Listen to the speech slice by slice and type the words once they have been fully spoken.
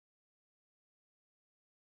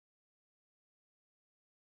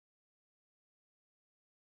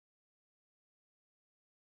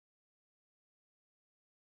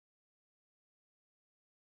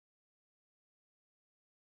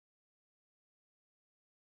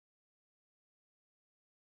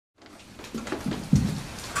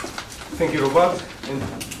Thank you, Robert.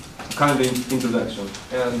 Kind introduction.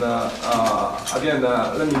 And again,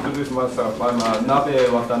 let me introduce myself. I'm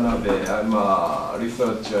Nabe Watanabe. I'm a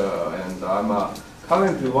researcher, and I'm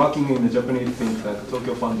currently working in the Japanese think tank,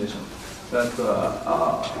 Tokyo Foundation. That's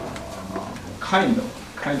kind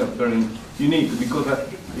of very unique because,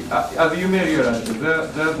 as you may realize,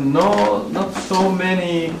 there's not so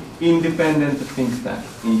many independent think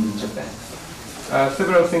tanks in Japan.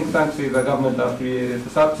 Several think tanks is government affiliated.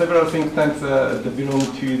 Several think tanks belong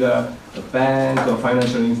to the bank or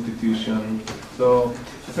financial institution. So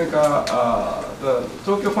I think the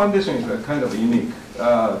Tokyo Foundation is kind of unique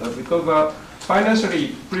because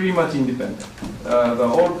financially pretty much independent. The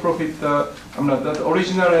all profit, the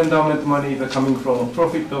original endowment money is coming from a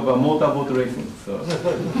profit of motorboat racing. So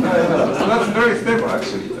that's very stable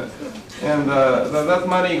actually. And that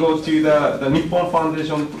money goes to the Nippon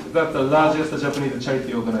Foundation, that's the largest Japanese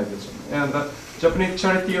charity organization. And the Japanese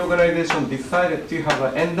charity organization decided to have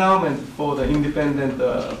an endowment for the independent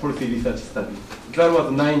policy research study. That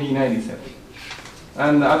was 1997.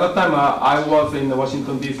 And at that time, I was in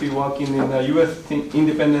Washington, D.C. working in the U.S.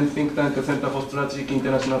 independent think tank, Center for Strategic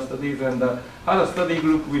International Studies, and had a study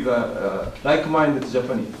group with like-minded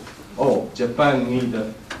Japanese. Oh, Japan needs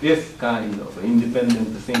this kind of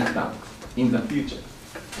independent think tank in the future.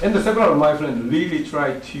 And several of my friends really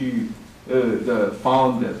tried to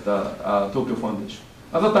found the Tokyo Foundation.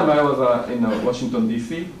 At that time, I was in Washington,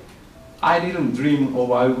 D.C. I didn't dream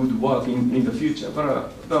of I would work in the future,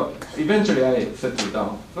 but eventually I settled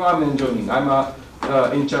down. So I'm enjoying. I'm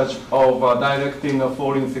in charge of directing a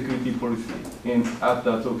foreign security policy at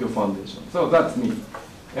the Tokyo Foundation. So that's me.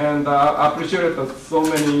 And I appreciate that so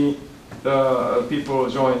many people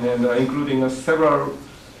joined, and including several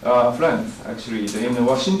friends actually in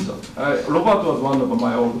Washington. Robert was one of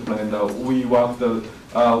my old friends. We worked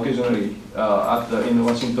occasionally in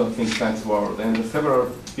Washington think tanks world, and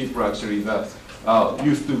several people actually that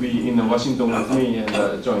used to be in Washington with me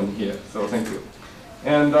and joined here. So thank you.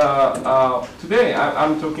 And today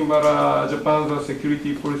I'm talking about Japan's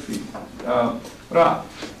security policy. But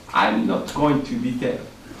I'm not going to detail.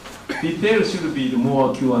 Detail should be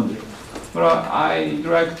more Q&A. But I'd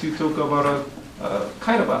like to talk about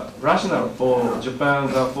kind of a rationale for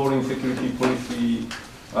Japan's foreign security policy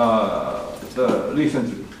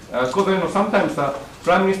recently. Because sometimes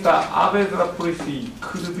Prime Minister Abe's policy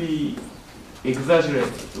could be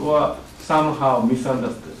exaggerated or somehow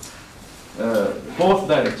misunderstood. Both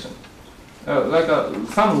directions.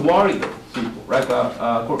 Some worried people, like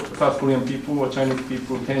South Korean people or Chinese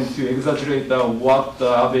people, tend to exaggerate what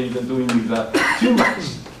Abe is doing is too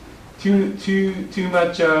much. Too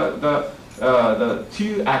much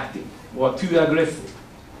too active or too aggressive.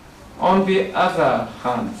 On the other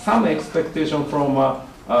hand, some expectation from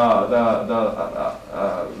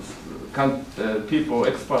people,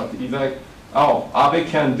 experts, is like, oh, Abe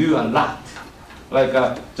can do a lot. Like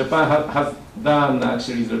Japan has done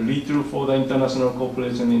actually the little for the international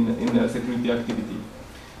cooperation in the security activity.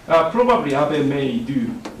 Probably Abe may do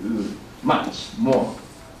much more.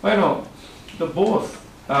 But the both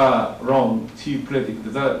are wrong to predict.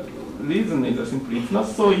 The reason is simply it's not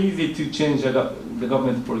so easy to change the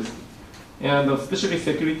government policy. And especially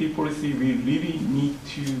security policy, we really need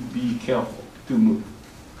to be careful to move.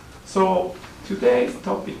 So today's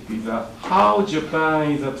topic is how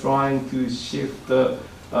Japan is trying to shift the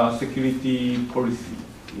security policy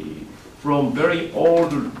from very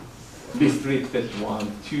old restricted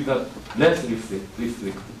one to the less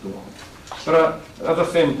restricted one. But at the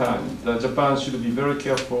same time, Japan should be very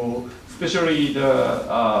careful, especially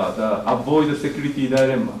avoid the security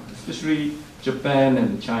dilemma, especially Japan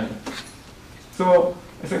and China. So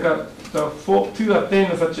I think to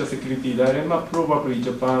attain such a security dilemma, probably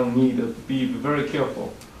Japan needs to be very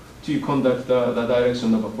careful to conduct the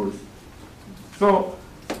direction of a policy. So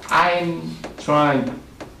I'm trying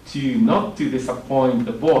to not to disappoint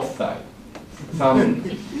both sides.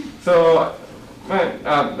 So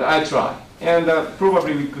I try, and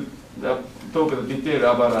probably we could talk in detail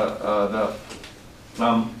about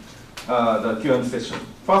the Q&A session.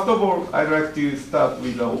 First of all, I'd like to start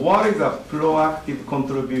with what is the proactive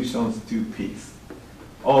contributions to peace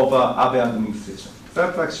of Abe administration.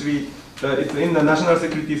 That's actually it's in the National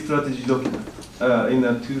Security Strategy document in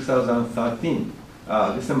 2013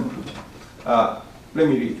 December. Let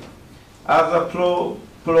me read. As a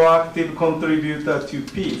proactive contributor to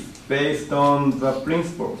peace based on the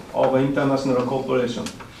principle of international cooperation,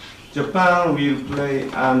 Japan will play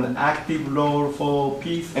an active role for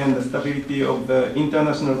peace and stability of the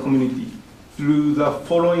international community through the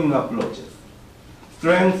following approaches.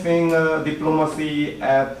 Strengthening diplomacy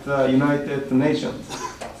at the United Nations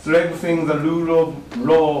strengthening the rule of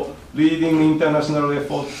law, leading international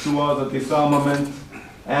efforts towards disarmament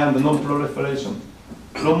and non-proliferation,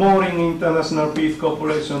 promoting international peace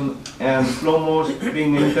cooperation, and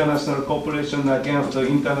promoting international cooperation against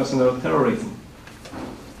international terrorism.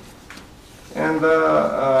 And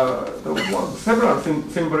several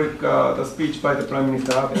symbolic the speech by the Prime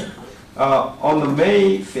Minister Abe. On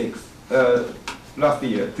May 6th, last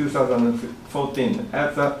year, 2014,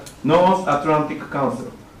 at the North Atlantic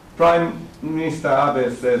Council, Prime Minister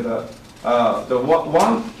Abe said the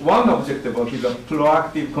one objective of his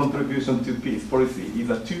proactive contribution to peace policy is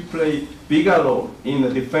to play bigger role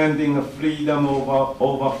in defending freedom of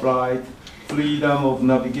overflight, freedom of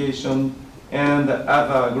navigation, and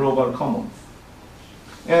other global commons.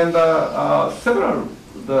 And several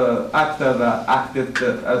the actors acted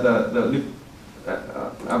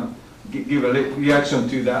give a reaction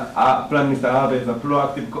to the Prime Minister Abe's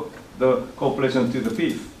proactive cooperation to the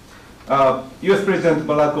peace. U.S. President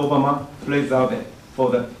Barack Obama praised Abe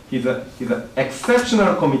for his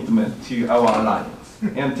exceptional commitment to our alliance,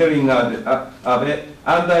 and telling Abe,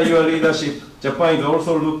 under your leadership, Japan is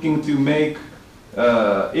also looking to make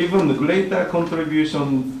even greater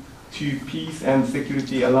contributions to peace and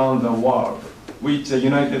security around the world, which the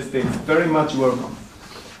United States very much welcomes.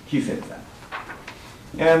 He said that.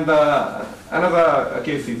 And another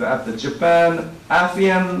case is at the Japan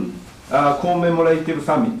ASEAN commemorative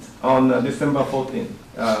summit on December 14,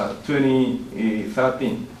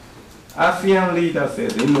 2013. ASEAN leaders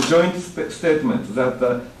said in a joint statement that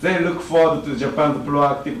they look forward to Japan's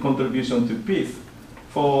proactive contribution to peace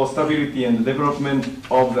for stability and development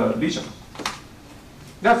of the region.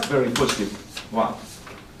 That's very positive one.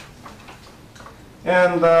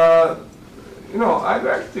 And I'd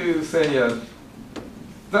like to say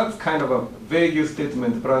that's kind of a vague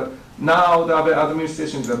statement, but now the Abe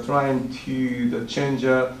administrations are trying to change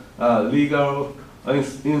legal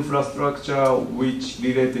infrastructure which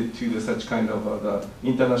related to such kind of the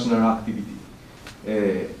international activity,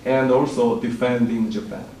 and also defending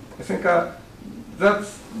Japan. I think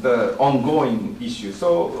that's the ongoing issue.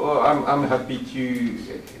 So I'm happy to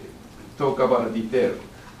talk about detail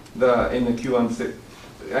in the Q&A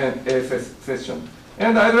session.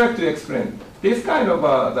 And I'd like to explain this kind of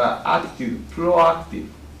the attitude, proactive,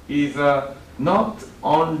 is not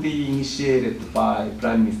only initiated by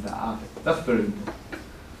Prime Minister Abe. That's very important.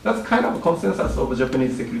 That's kind of a consensus of the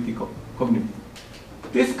Japanese security community.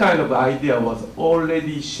 This kind of idea was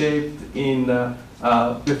already shaped in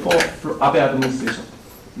before Abe administration,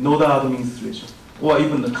 Noda administration, or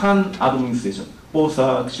even the Kan administration. Both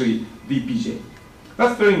are actually DPJ.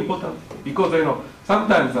 That's very important because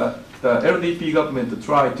sometimes the LDP government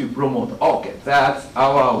tried to promote, okay, that's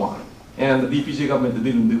our one, and the DPJ government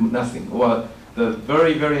didn't do nothing, or the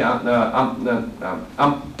very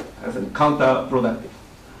counterproductive.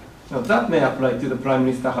 Now, that may apply to the Prime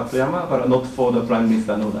Minister Hatsuyama, but not for the Prime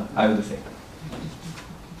Minister Noda, I would say.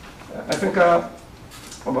 I think, by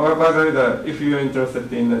the way, if you're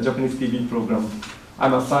interested in the Japanese TV program,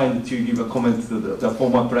 I'm assigned to give a comment to the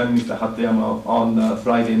former Prime Minister Hatsuyama on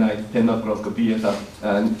Friday night, 10 o'clock, BS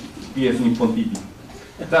Nippon TV.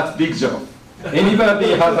 That's big job.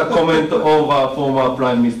 Anybody has a comment over former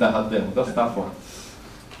Prime Minister Hatsuyama, that's tough one.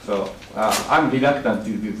 So I'm reluctant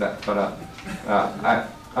to do that, but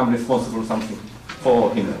I'm responsible something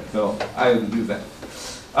for him, so I will do that.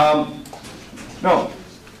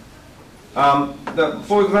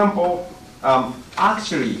 For example,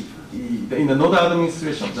 actually, in the Noda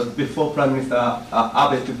administration, just before Prime Minister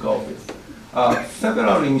Abe took office,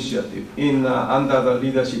 several initiatives under the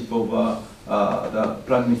leadership of the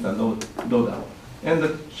Prime Minister Noda.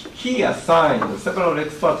 And he assigned several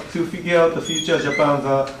experts to figure out the future Japan's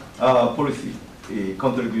policy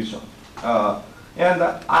contribution. And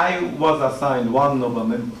I was assigned one of the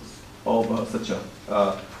members of such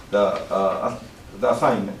the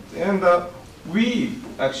assignment. And we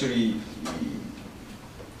actually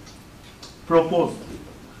proposed,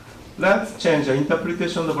 let's change the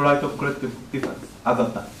interpretation of right of collective defense at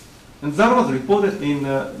that time. And that was reported in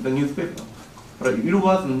the newspaper. But it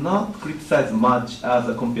was not criticized much as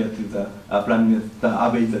compared to the Prime Minister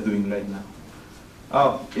Abe is doing right now.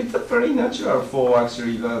 It's very natural for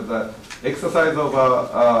actually the exercise of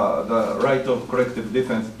the right of collective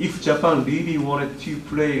defense if Japan really wanted to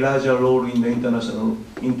play a larger role in the international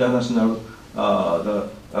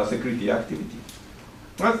security activity.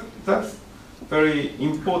 That's very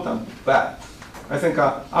important, but I think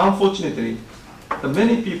unfortunately, the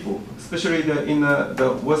many people, especially in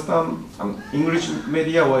the Western English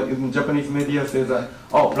media or in Japanese media, says that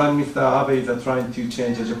Prime Minister Abe is trying to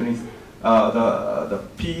change the Japanese the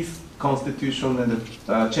peace constitution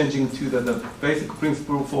and changing to the basic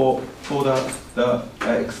principle for the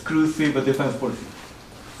exclusive defense policy.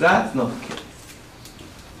 That's not the case.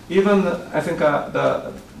 Even I think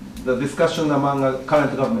the discussion among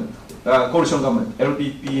current government, coalition government,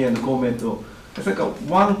 LDP and Komeito, I think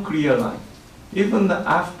one clear line. Even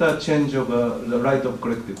after change of the right of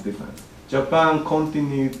collective defense, Japan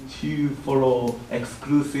continued to follow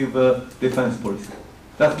exclusive defense policy.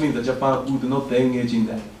 That means that Japan would not engage in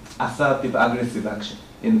the assertive, aggressive action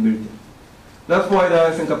in the military. That's why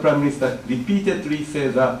I think the Prime Minister repeatedly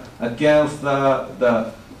says against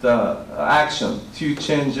the action to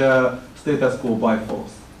change status quo by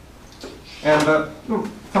force. And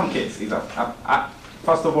some cases,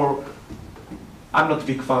 first of all, I'm not a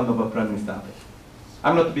big fan of Prime Minister Abe.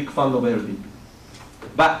 I'm not a big fan of LDP.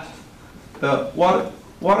 But what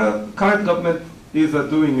current government is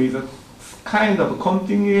doing is a kind of a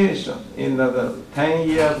continuation in the 10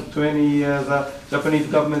 years, 20 years, Japanese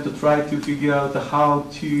government to try to figure out how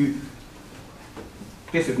to,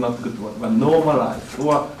 this is not a good word, but normalize,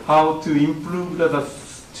 or how to improve the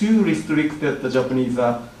too restricted Japanese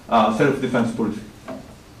self-defense policy.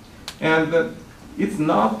 And it's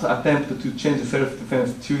not attempt to change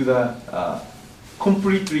self-defense to the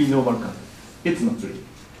completely normal country. It's not really.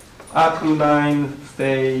 Article 9,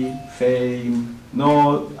 stay, same,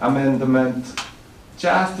 no amendment,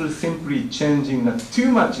 just simply changing the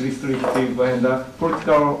too much restrictive and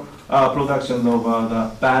political production of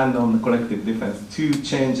the ban on collective defense to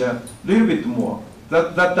change a little bit more.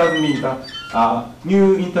 That doesn't mean that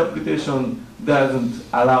new interpretation doesn't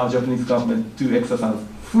allow Japanese government to exercise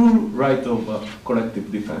full right of collective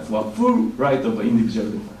defense or full right of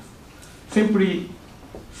individual defense. Simply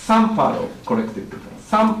some part of collective defense,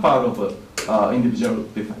 some part of individual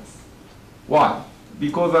defense. Why?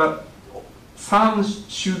 Because some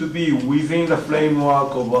should be within the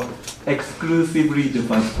framework of exclusively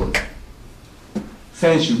defense policy.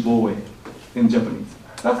 Senshu boe in Japanese.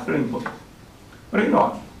 That's very important. But you know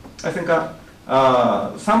what? I think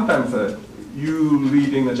sometimes you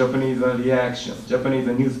reading a Japanese reaction, Japanese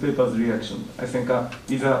newspapers reaction, I think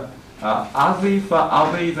is as if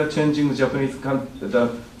Abe is changing the Japanese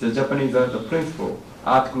the Japanese principle,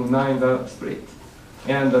 Article 9 the split,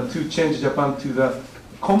 and to change Japan to the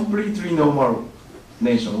completely normal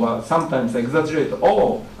nation. Well, sometimes exaggerate.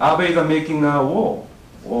 Oh, Abe is making a war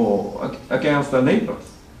or against the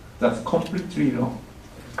neighbors. That's completely wrong.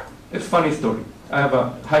 It's a funny story. I have a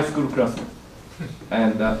high school classmate,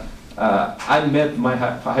 and I met my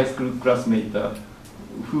high school classmate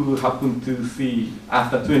who happened to see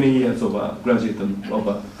after 20 years of graduation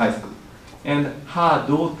of high school. And her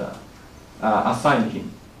daughter assigned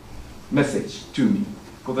him message to me.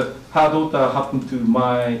 Because her daughter happened to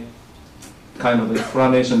my kind of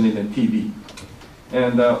explanation in the TV.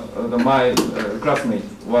 And my classmate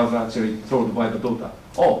was actually told by the daughter,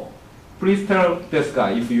 oh, please tell this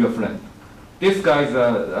guy if you're a friend. This guy is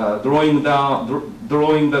drawing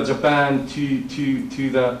the Japan to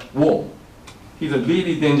the war. He's a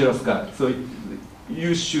really dangerous guy, so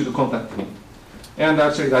you should contact him. And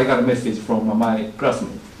actually, I got a message from my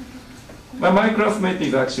classmate. My classmate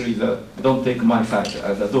is actually don't take my side,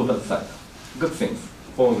 the daughter's side. Good things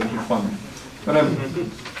for his family. But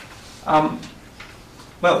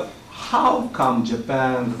well, how come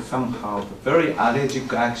Japan somehow very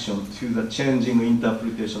allergic action to the changing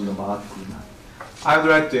interpretation of Article 9? I would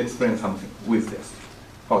like to explain something with this.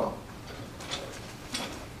 Hold on.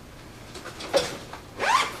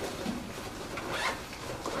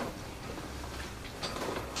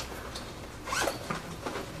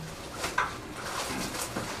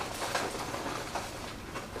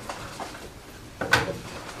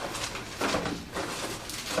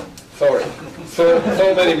 Sorry,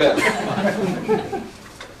 so many men.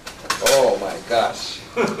 Oh my gosh.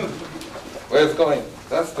 Where's it going?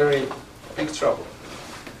 That's very big trouble.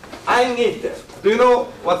 I need this. Do you know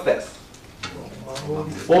what's this?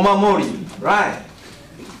 Omamori, right?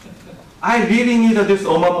 I really need this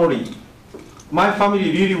omamori. My family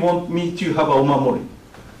really want me to have a omamori.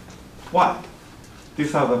 Why?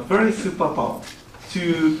 This has a very superpower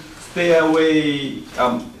to stay away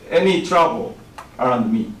any trouble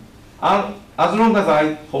around me. As long as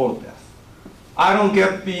I hold this, I don't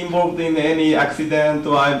get involved in any accident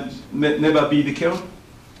or I never be killed.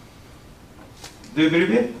 Do you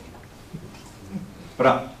believe it?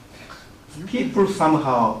 But people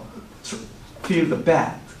somehow feel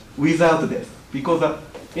bad without this because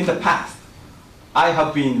in the past I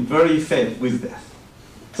have been very safe with this.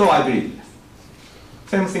 So I believe this.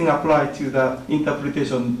 Same thing applies to the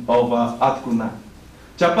interpretation of Article 9.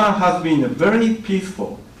 Japan has been very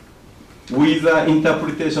peaceful with the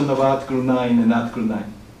interpretation of Article 9 and Article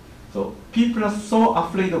 9. So people are so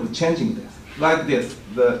afraid of changing this, like this,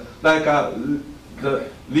 the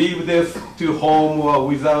leave this to home or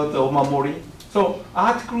without omamori. So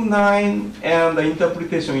Article 9 and the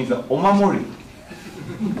interpretation is omamori.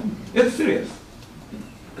 It's serious.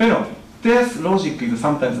 You know, this logic is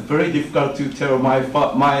sometimes very difficult to tell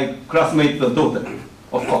my classmate daughter,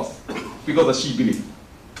 of course, because she believes.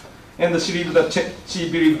 And she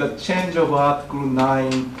believed that change of Article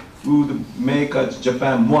 9 would make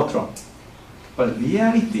Japan more trouble. But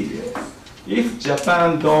reality is, if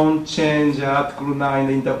Japan don't change Article 9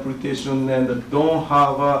 interpretation and don't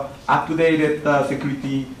have an updated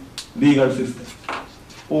security legal system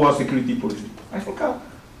or security policy, I think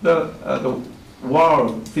the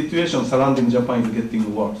world situation surrounding Japan is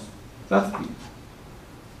getting worse. That's clear.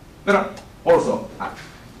 But also,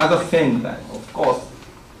 at the same time, of course,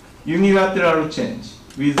 unilateral change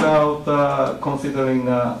without considering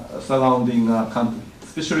surrounding country,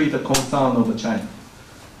 especially the concern of China,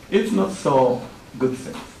 it's not so good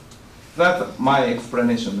thing. That's my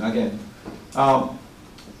explanation again.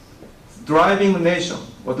 Driving a nation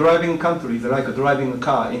or driving country is like driving a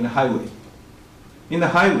car in the highway. In the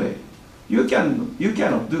highway, you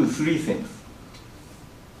cannot do three things.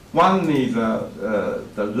 One is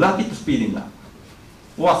the rapid speeding up,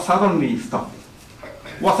 or suddenly stopping,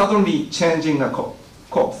 or suddenly changing a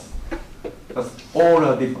course. That's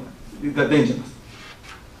all different. They're dangerous.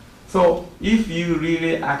 So if you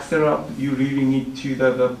really accelerate, you really need to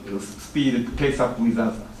the speed to pace up with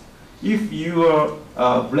others. If you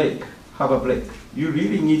have a brake, you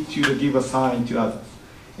really need to give a sign to others.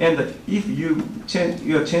 And if you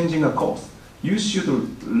are changing a course, you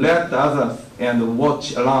should let others and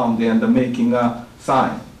watch around and making a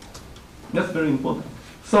sign. That's very important.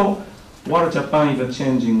 So while Japan is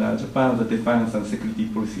changing Japan's defense and security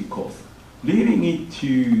policy course, really need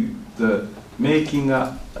to making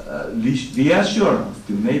a reassurance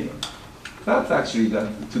to neighbors. That's actually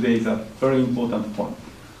today's a very important point.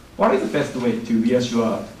 What is the best way to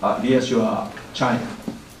reassure China?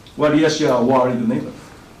 Or reassure world neighbors?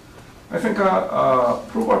 I think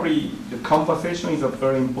probably the conversation is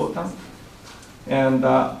very important. And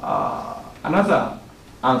another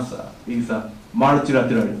answer is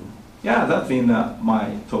multilateralism. Yeah, that's in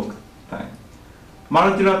my talk time.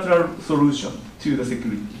 Multilateral solution to the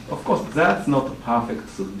security. Of course, that's not a perfect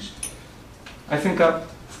solution. I think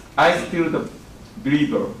I still the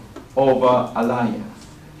believer of alliance.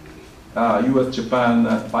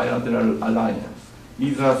 U.S.-Japan bilateral alliance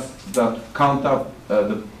is the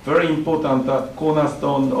the very important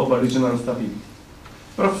cornerstone of regional stability.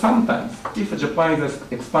 But sometimes, if Japan is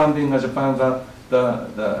expanding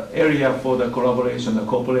the area for the collaboration, the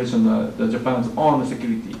cooperation, the Japan's own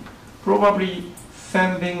security, probably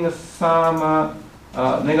sending some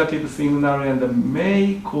negative signal and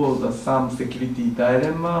may cause some security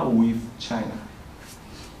dilemma with China.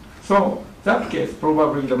 So that case,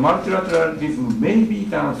 probably the multilateralism may be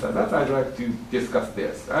the answer. That I'd like to discuss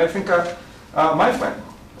this. I think my friend,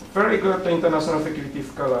 very good international security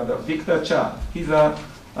scholar, Victor Cha, he's a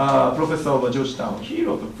professor of Georgetown. He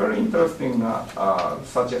wrote a very interesting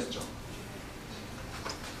suggestion.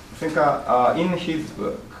 I think in his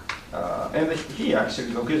book, and he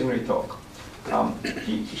actually occasionally talk,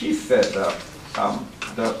 he said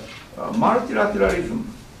the multilateralism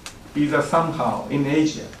is somehow in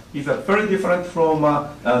Asia is very different from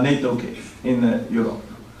NATO case in Europe.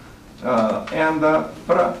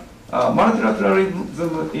 But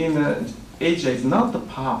multilateralism in Asia is not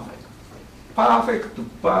perfect,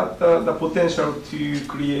 but the potential to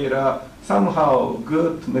create somehow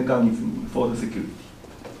good mechanism for the security.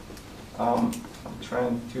 I'm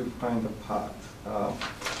trying to find the part.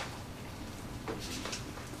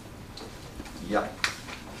 Yeah.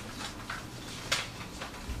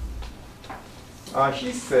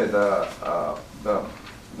 He said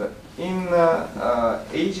in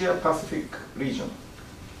Asia Pacific region,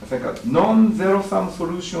 I think a non-zero-sum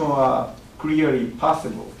solution are clearly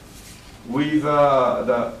possible with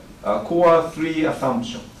the core three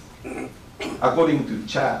assumptions. According to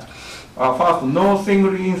Chad, first, no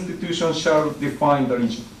single institution shall define the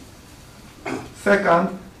region.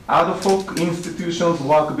 Second, ad hoc institutions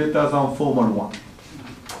work better than formal one.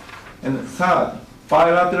 And third,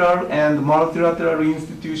 bilateral and multilateral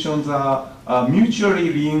institutions are mutually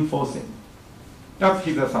reinforcing. That's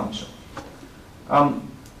his assumption.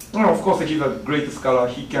 Well, of course, he's a great scholar.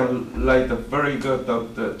 He can write a very good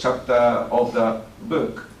chapter of the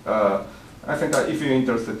book. I think if you're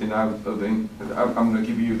interested in, I'm going to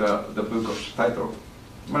give you the book title.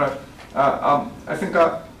 But I think,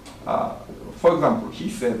 for example, he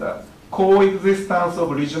said that coexistence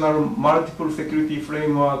of regional multiple security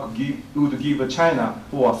framework would give China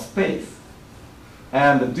more space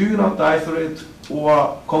and do not isolate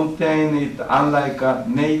or contain it, unlike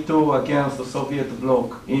NATO against the Soviet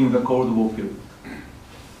bloc in the Cold War period.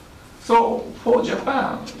 So for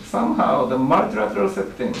Japan, somehow the multilateral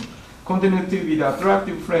setting continued to be the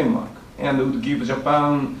attractive framework and would give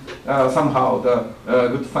Japan somehow the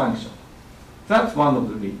good function. That's one of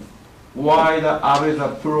the reasons why the Abe's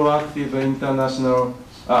proactive international,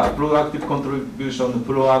 proactive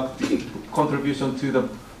contribution to the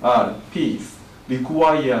peace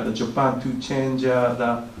required Japan to change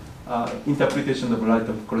the interpretation of right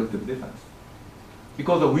of collective defense.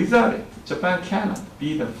 Because without it, Japan cannot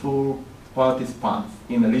be the full participant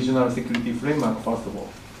in the regional security framework, first of all.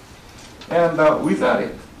 And without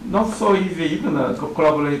it, not so easy even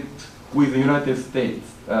collaborate with the United States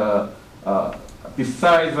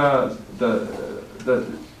besides the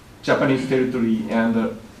Japanese territory and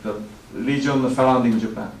the region surrounding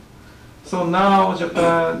Japan. So now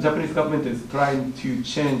Japanese government is trying to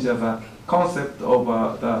change the concept of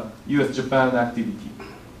the U.S.-Japan activity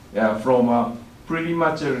from pretty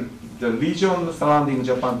much the region surrounding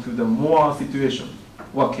Japan to the more situation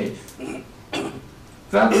or case.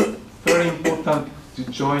 That's very important to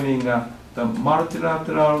joining the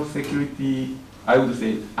multilateral security, I would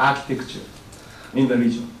say, architecture in the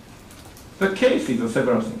region. The case is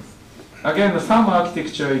several things. Again, some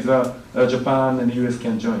architecture is Japan and the US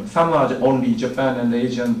can join. Some are only Japan and the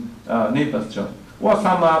Asian neighbors join. Or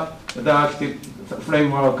some are the architect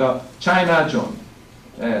framework China join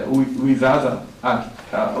with other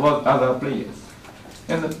players.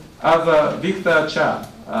 And as Victor Cha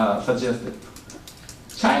suggested,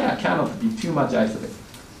 China cannot be too much isolated.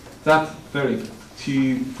 That's very good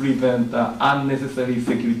to prevent unnecessary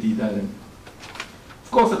security dilemma.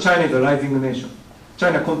 Of course, China is a rising nation.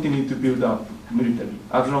 China continues to build up military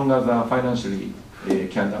as long as financially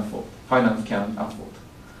can afford. Finance can afford.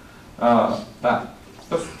 But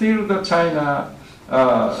still, the China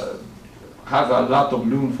has a lot of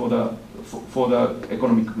room for the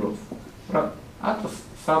economic growth. But at a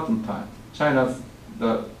certain time, China's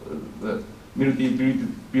the military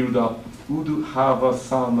build up would have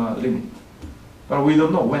some limit, but we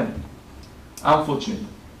don't know when. Unfortunately.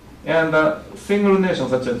 And single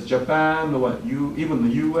nations such as Japan or even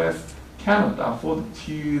the US cannot afford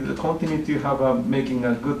to continue to have making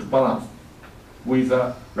a good balance with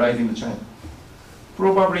rising China.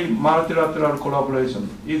 Probably multilateral collaboration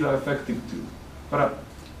is effective too. But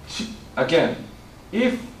again,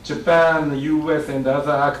 if Japan, the US, and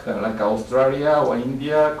other actors like Australia or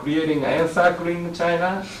India creating and encircling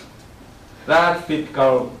China, that's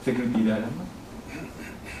typical security dilemma.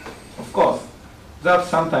 Of course, that's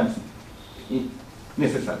sometimes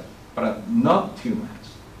necessary, but not too much.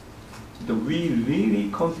 We really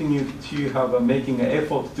continue to have making an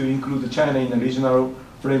effort to include China in the regional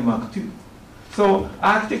framework too. So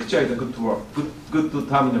architecture is a good word, good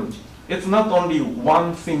terminology. It's not only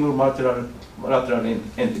one single multilateral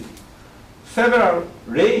entity. Several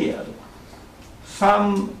layered.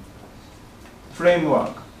 Some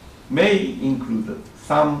framework may include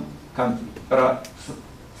some country, but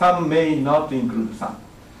some may not include some.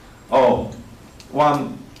 Oh,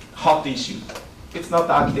 one hot issue. It's not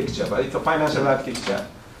architecture, but it's a financial architecture.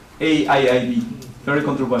 AIIB, very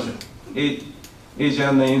controversial.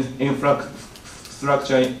 Asian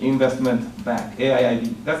Infrastructure Investment Bank,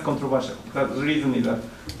 AIIB. That's controversial. The reason is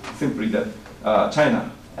simply that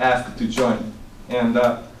China asked to join, and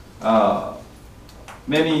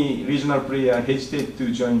many regional players hesitate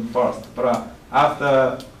to join first. But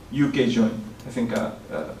after UK joined, I think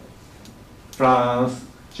France,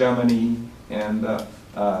 Germany, and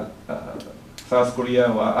South Korea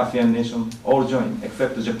or ASEAN nations all joined,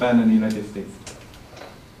 except Japan and the United States.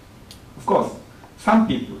 Of course, some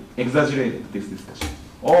people exaggerated this discussion.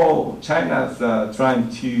 Oh, China's trying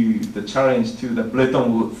to challenge to the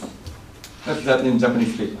Bretton Woods. That's that in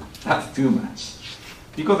Japanese paper. That's too much.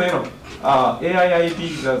 Because AIIB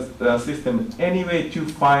is a system anyway to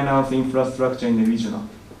finance infrastructure in the regional.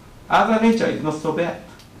 Other nature is not so bad.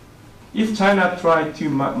 If China tried to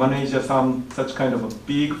manage some such kind of a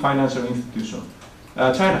big financial institution,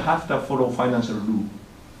 China has to follow financial rule.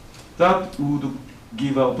 That would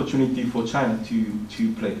give an opportunity for China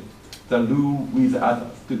to play the rule with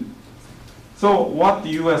others too. So what the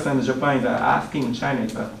US and Japan are asking China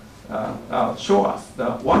is show us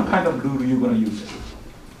what kind of rule you're going to use.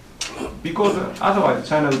 Because otherwise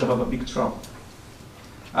China would have a big trouble.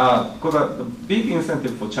 Because the big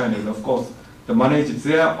incentive for China is, of course, to manage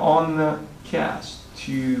their own cash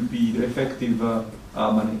to be effective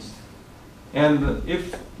managed. And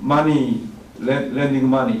if money, lending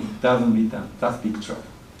money doesn't return, that's big trouble.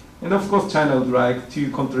 And of course, China would like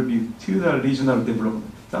to contribute to the regional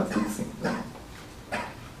development. That's a good thing.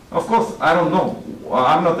 Of course, I don't know.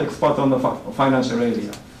 I'm not expert on the financial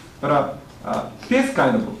area. But this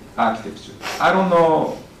kind of architecture, I don't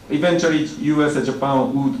know, eventually US and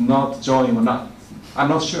Japan would not join or not. I'm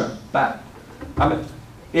not sure. But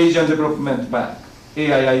Asian Development Bank,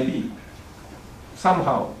 AIIB,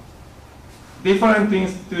 somehow, different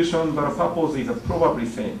institutions, but purpose is probably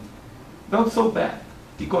same. Not so bad,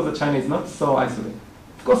 because China is not so isolated.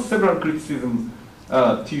 Of course, several criticisms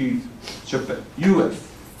to Japan, US.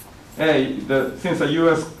 Since the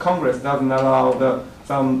US Congress doesn't allow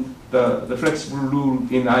the flexible rule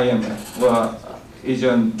in IMF or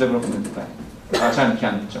Asian Development Bank, China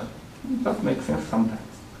can't join. That makes sense sometimes.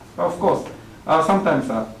 But of course, sometimes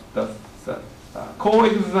the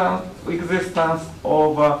coexistence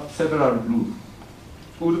of several rules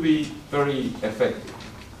would be very effective.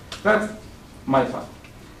 That's my thought.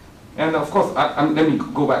 And of course, let me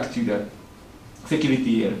go back to the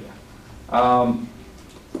security area.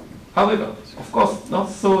 However, of course, not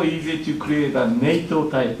so easy to create a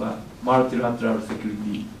NATO-type multilateral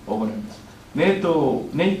security organization. NATO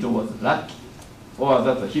was lucky, or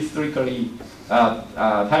that's historically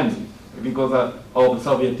timely, because of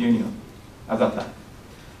Soviet Union at that time.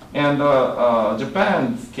 And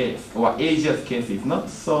Japan's case, or Asia's case, is not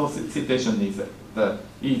so situation is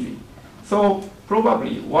easy. So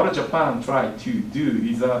probably what Japan tried to do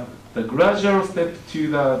is the gradual step to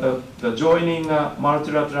the joining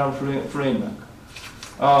multilateral framework.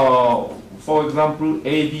 For example,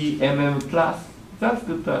 ADMM plus, that's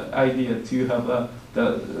good idea to have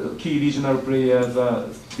the key regional players,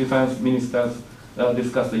 defense ministers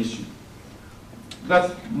discuss the issue.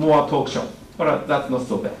 That's more talk show, but that's not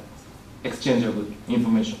so bad. Exchange of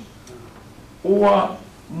information. Or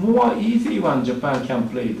more easy one, Japan can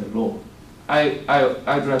play the role. I'd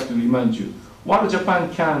like to remind you, what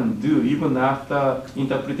Japan can do even after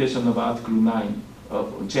interpretation of Article 9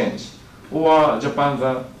 change, or Japan's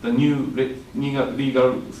the new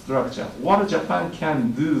legal structure, what Japan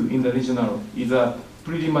can do in the regional is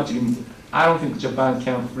pretty much limited. I don't think Japan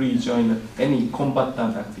can freely join any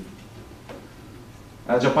combatant activity.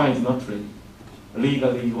 Japan is not ready,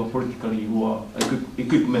 legally or politically or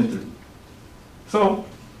equipmentally. So,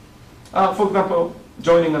 for example,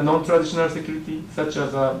 joining a non-traditional security, such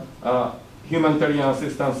as humanitarian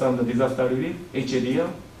assistance and disaster relief,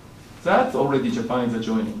 HADR, that's already Japan is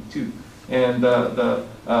joining too. And the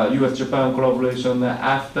US-Japan collaboration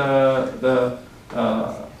after the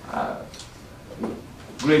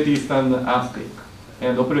Great Eastern Earthquake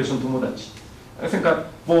and Operation Tomodachi. I think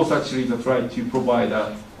both actually try to provide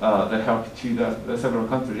the help to the several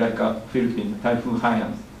countries like Philippines, Typhoon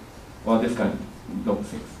Haiyan, or this kind of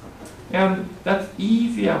things. And that's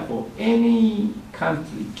easier for any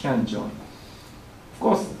country can join. Of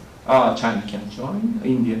course, China can join,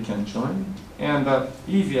 India can join, and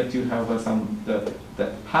easier to have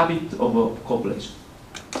the habit of cooperation.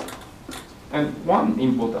 And one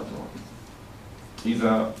important one is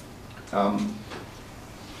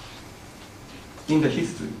in the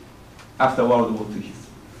history, after World War II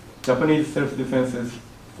history, Japanese self-defense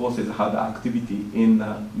forces had activity in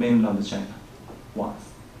mainland China once.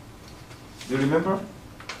 Do you remember?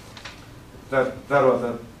 That was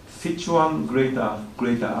a Sichuan greater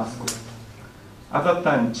earthquake. At that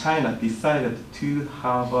time, China decided to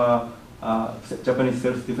have Japanese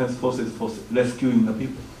self-defense forces for rescuing the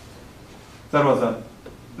people. That was a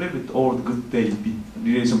little bit old good day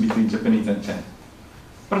relation between Japanese and China.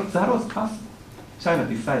 But that was possible. China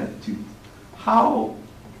decided to. How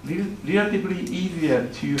relatively easier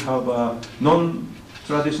to have a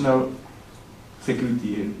non-traditional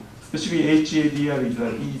security area. Especially HADR is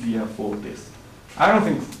easier for this. I don't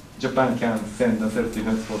think Japan can send the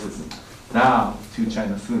self-defense forces now to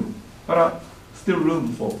China soon, but still room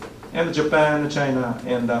for. And Japan, China,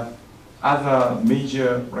 and other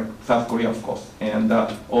major, like South Korea, of course, and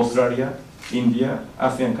Australia, India,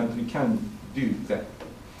 ASEAN country can do that.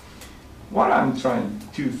 What I'm trying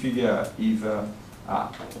to figure is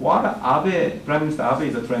what Prime Minister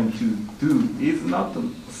Abe is trying to do is not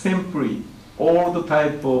simply all the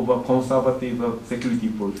type of conservative security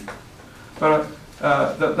policy. But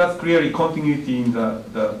that's clearly continuity in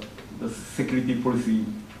the security policy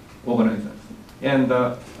organization and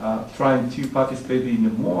trying to participate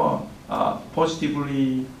in more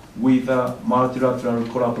positively with multilateral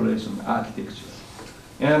collaboration architecture.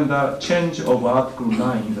 And change of Article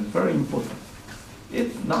 9 is very important.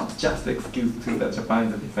 It's not just excuse to that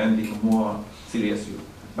Japan is defending more seriously.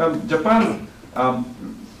 Japan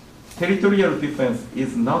territorial defense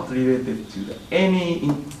is not related to any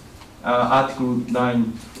Article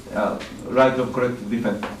 9 right of collective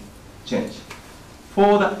defense change.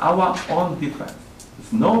 For our own defense,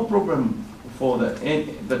 it's no problem for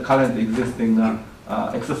the current existing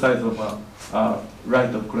exercise of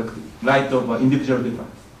right of individual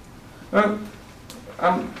defense. Well,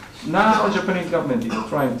 now Japanese government is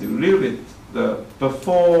trying to limit the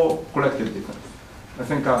before collective defense. I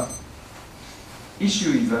think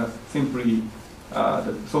issue is simply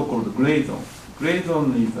the so-called gray zone. Gray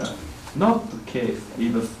zone is not the case.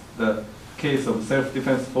 Either the case of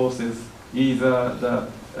self-defense forces is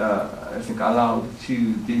I think allowed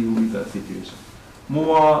to deal with the situation.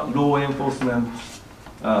 More law enforcement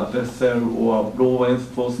vessel or law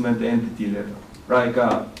enforcement entity level, like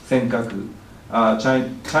Senkaku.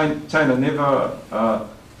 China never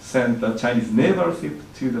sent the Chinese naval ship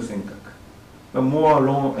to the Senkaku. But more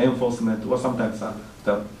law enforcement or sometimes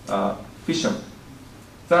the fishermen.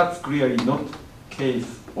 That's clearly not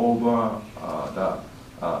case over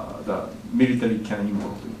the military can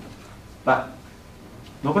involve. But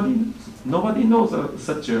nobody knows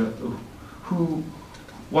such a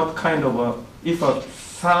what kind of if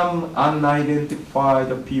some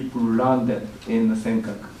unidentified people landed in the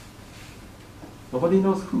Senkaku. Nobody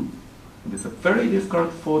knows who. It's very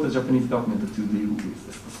difficult for the Japanese government to deal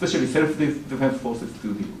with, especially self-defense forces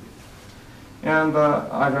to deal with. And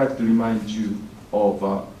I'd like to remind you of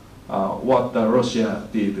what Russia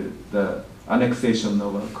did, the annexation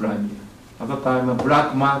of Crimea. At the time, a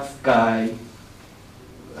black mask guy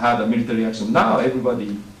had a military action. Now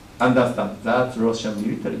everybody understands that's Russian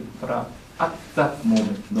military, but at that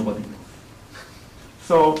moment, nobody knows.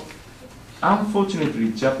 So,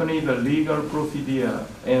 unfortunately, Japanese legal procedure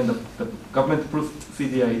and the government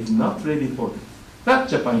procedure is not ready for this. That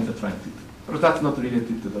Japan is trying to do. But that's not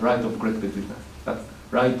related to the right of collective defense. That's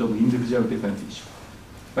right of individual defense issue.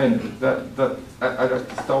 Anyway, I'd like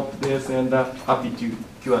to stop this and happy to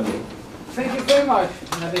Q&A. Thank you very much,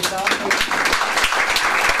 Nabe-san.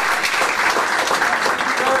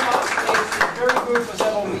 It's very good for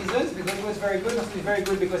several reasons. Because it was very good, it's very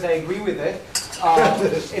good because I agree with it.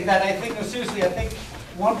 In that I think, no, seriously, I think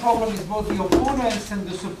one problem is both the opponents and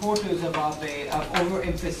the supporters of Abe have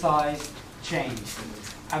overemphasized change.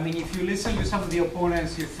 I mean, if you listen to some of the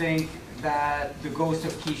opponents, you think that the ghost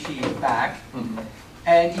of Kishi is back. Mm-hmm.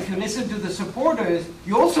 And if you listen to the supporters,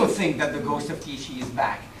 you also think that the ghost of Kishi is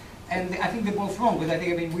back. And I think they're both wrong, because I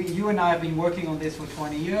think, you and I have been working on this for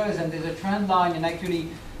 20 years, and there's a trend line, and actually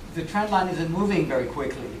the trend line isn't moving very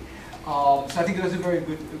quickly. So I think that was a very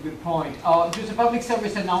good point. Just a public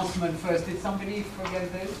service announcement first. Did somebody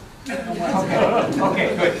forget this?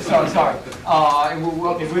 Okay, good. Sorry.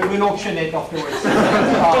 We'll auction it afterwards.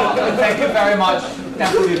 Thank you very much.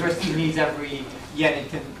 Stanford University needs every yen it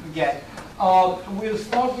can get. We'll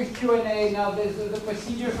start with Q&A. Now, the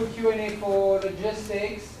procedure for Q&A for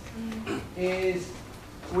logistics is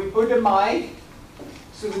we put a mic.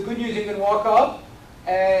 So the good news, you can walk up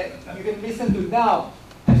and you can listen to now.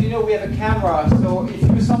 As you know, we have a camera, so if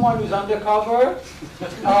you're someone who's undercover,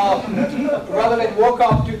 rather than walk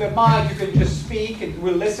up to the mic, you can just speak and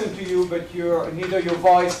we'll listen to you, but neither your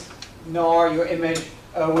voice nor your image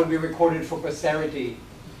will be recorded for posterity.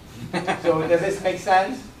 So does this make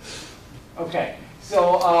sense? Okay,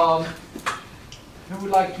 so who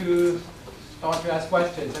would like to start to ask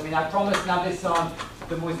questions? I mean, I promised Nabe-san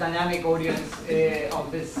the most dynamic audience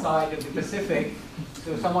on this side of the Pacific,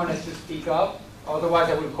 so someone has to speak up. Otherwise,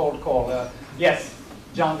 I will cold call. Yes,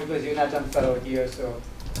 John, because you're an adjunct fellow here, so.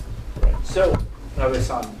 Right. So,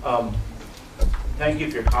 Nabe-san, thank you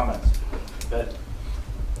for your comments. But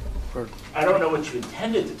I don't know what you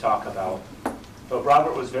intended to talk about, but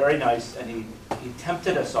Robert was very nice, and he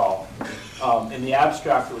tempted us all in the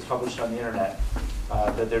abstract that was published on the internet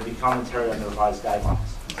that there'd be commentary on the revised guidelines.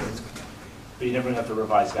 But he didn't bring up the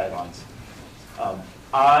revised guidelines.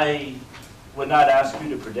 I would not ask you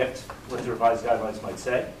to predict what the revised guidelines might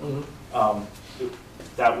say. Mm-hmm.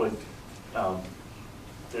 That would,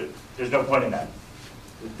 there's no point in that.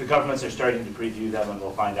 The governments are starting to preview them, and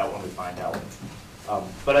we'll find out when we find out.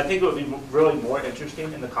 But I think it would be really more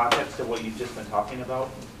interesting in the context of what you've just been talking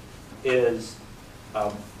about is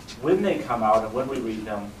when they come out and when we read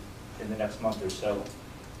them in the next month or so,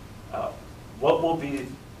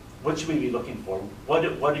 what should we be looking for? What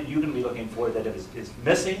are you going to be looking for that is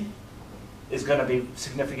missing, is going to be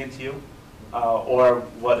significant to you, or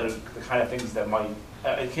what are the kind of things that might,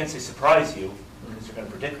 I can't say surprise you, because you're going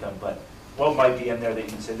to predict them, but what might be in there that you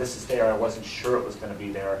can say, this is there, I wasn't sure it was going to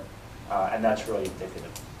be there, and that's really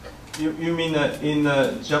indicative. You mean in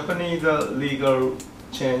Japanese legal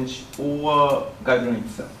change or guideline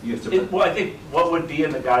itself? US Japan. Well, I think what would be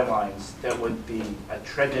in the guidelines that would be a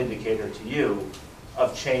trend indicator to you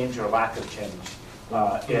of change or lack of change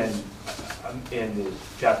in the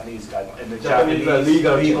Japanese guideline, in the Japanese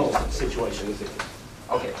legal situation.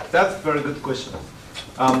 Okay, that's a very good question.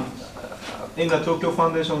 In the Tokyo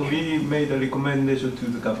Foundation, we made a recommendation to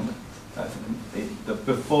the government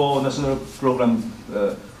before National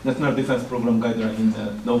Defense Program guideline in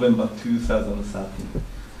November 2013.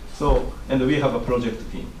 So, and we have a project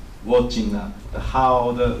team watching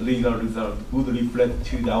how the legal result would reflect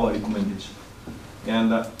to our recommendation,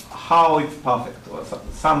 and how it's perfect or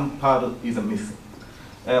some part is missing.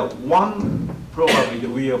 One probably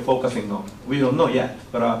we are focusing on, we don't know yet,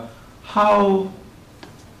 but how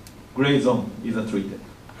gray zone is treated.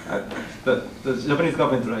 The Japanese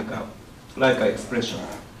government like an expression,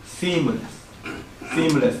 seamless.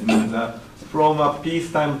 Seamless means from a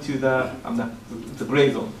peacetime to the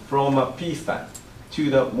gray zone, from a peacetime to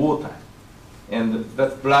the wartime, and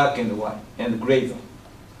that's black and white and gray zone.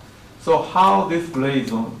 So how this gray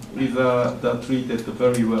zone is treated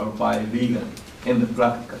very well by legal and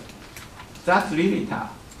practical. That's really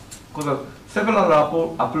tough, because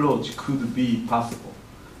several approach could be possible,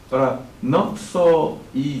 but not so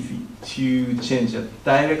easy to change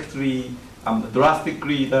directly,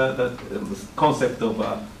 drastically the concept of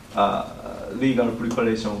legal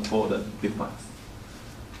preparation for the defense.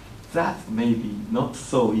 That may be not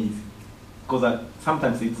so easy, because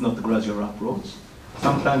sometimes it's not a gradual approach.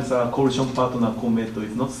 Sometimes a coalition partner Komeito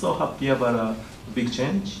is not so happy about a big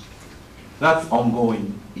change. That's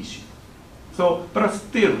ongoing issue. So, but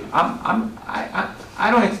still, I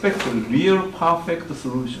don't expect a real perfect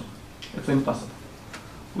solution. It's impossible.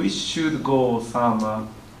 We should go some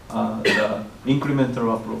the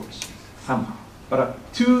incremental approach somehow. But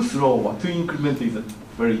too slow or too incremental is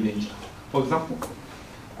very dangerous. For example,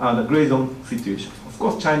 the gray zone situation. Of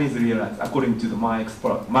course, Chinese realize, according to my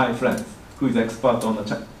friends who is expert on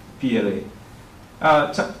the PLA.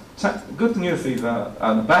 Good news is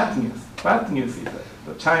bad news. Bad news is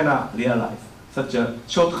that China realized such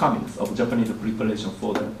shortcomings of Japanese preparation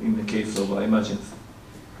for in the case of emergency.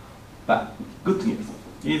 But good news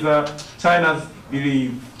is Chinese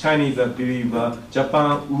believe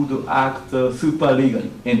Japan would act super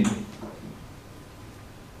legally anyway.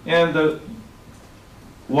 And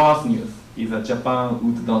worse news is that Japan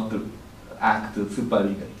would not act super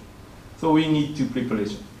legally. So we need to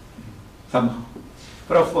preparation somehow.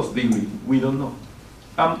 But of course, we don't know.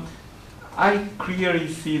 I clearly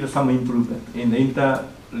see some improvement in the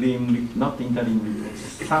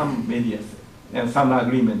some media and some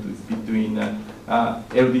agreement between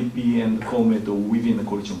LDP and Komeito within the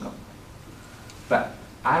coalition government. But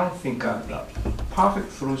I don't think the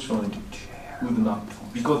perfect solution would not,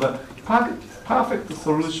 because the perfect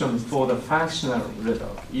solution for the functional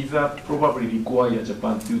level is probably require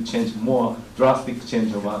Japan to change more drastic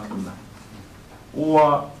change of Article 9.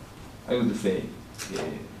 Or I would say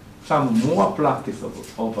some more practice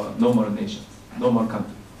of normal nations, normal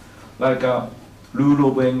countries. Like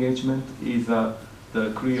rule of engagement is the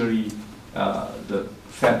clearly the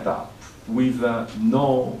setup with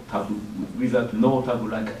no taboo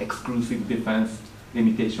like exclusive defense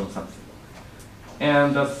limitation something.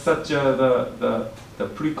 And such the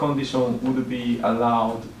precondition would be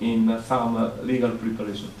allowed in some legal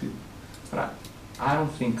preparation too. But I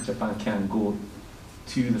don't think Japan can go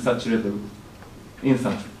to such level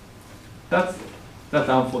instantly. That's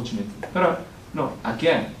unfortunate. But no,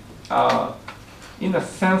 again, in the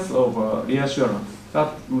sense of reassurance,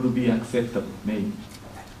 that would be acceptable, maybe.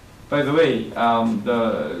 By the way,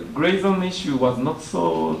 the gray zone issue was not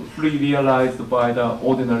so fully realized by the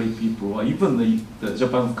ordinary people, or even the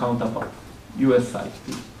Japan's counterpart, US side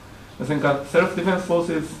too. I think self-defense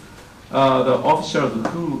forces, the officials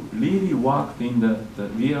who really worked in the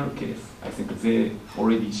real case, I think they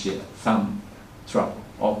already share some trouble.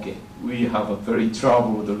 Okay, we have a very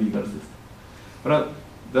troubled legal system. But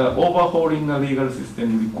the overhauling the legal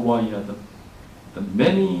system requires the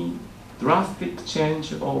many drastic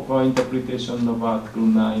change of interpretation of Article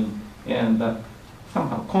 9 and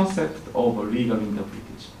somehow concept of legal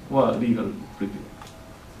interpretation or legal review.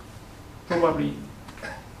 Probably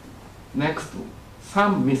next,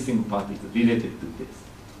 some missing part is related to this.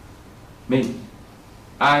 Maybe.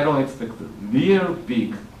 I don't expect a real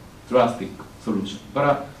big drastic solution,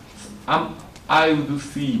 but I would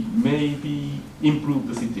see maybe improve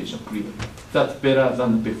the situation clearly. That's better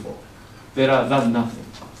than before, better than nothing.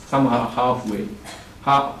 Somehow halfway,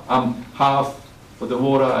 half for the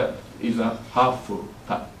water is a half full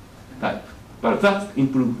type. But that's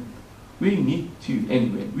improvement. We need to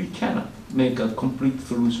anyway. We cannot make a complete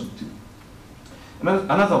solution to.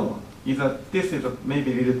 Another one is that this is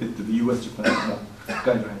maybe related to the US-Japan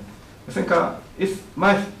guideline. I think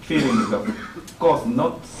my feeling is, of course,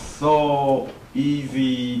 not so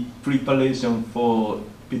easy preparation for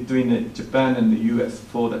between Japan and the US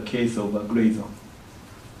for the case of a gray zone.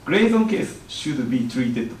 Gray zone case should be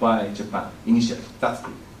treated by Japan initially. That's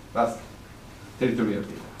clear. That's territorial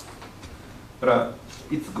data. But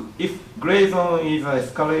if gray zone is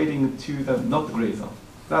escalating to the not gray zone,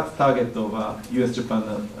 that's target of US-Japan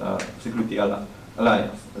Security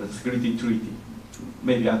Alliance, Security Treaty,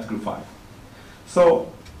 maybe Article 5.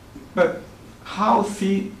 So, but how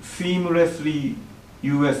seamlessly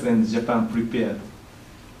US and Japan prepared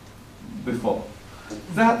before?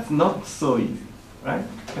 That's not so easy, right?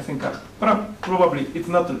 I think, but probably it's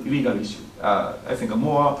not a legal issue. I think a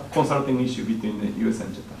more consulting issue between the US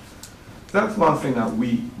and Japan. That's one thing that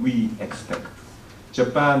we expect.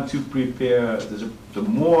 Japan to prepare the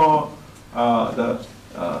more,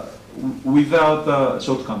 without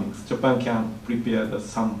shortcomings. Japan can prepare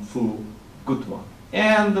some full good one.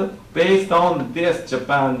 And based on this,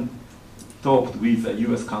 Japan talked with the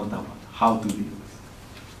US counterpart how to deal with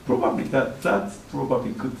it. Probably that's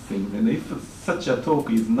probably a good thing. And if such a talk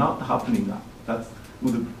is not happening, that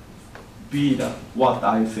would be what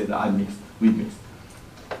I said we missed.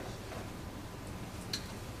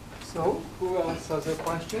 So, who else has a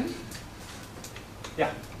question?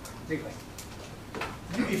 Yeah, Nicholas.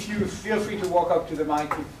 If you feel free to walk up to the mic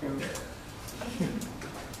if you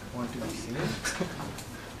want to be seen.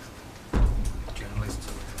 Journalist.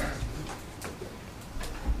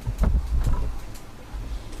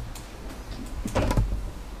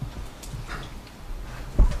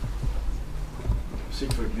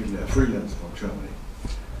 Siegfried Miller, freelance from Germany.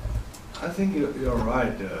 I think you're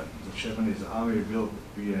right. The Japanese army will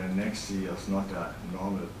be next year not a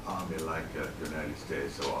normal army like the United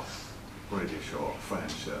States or British or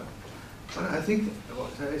French. But I think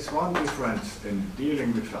there is one difference in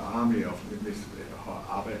dealing with the army of Mr.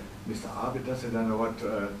 Abe. Mr. Abe doesn't know what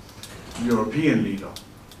European leader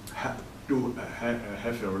have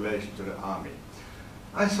a relation to the army.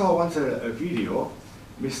 I saw once a video,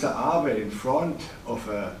 Mr. Abe in front of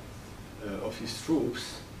his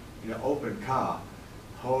troops in an open car,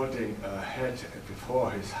 holding a head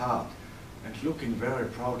before his heart and looking very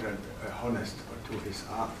proud and honest to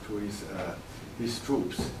his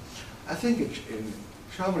troops. I think in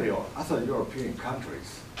Germany or other European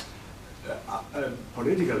countries, a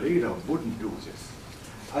political leader wouldn't do this.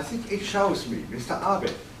 I think it shows me, Mr.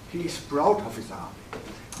 Abe, he is proud of his army.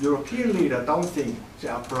 European leaders don't think they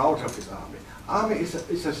are proud of his army. Army is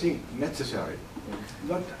a thing necessary,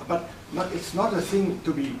 but it's not a thing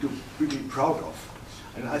to be proud of.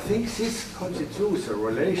 And I think this constitutes a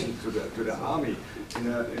relation to the army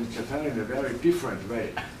in Japan in a very different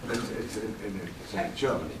way than it's in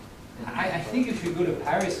Germany. I think if you go to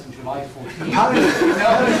Paris on July 14th, Paris.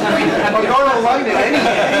 you're online anyway.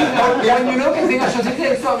 When you look at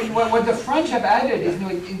things, what the French have added is,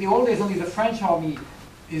 in the old days only the French army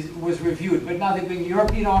was reviewed, but now they bring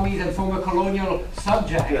European armies and former colonial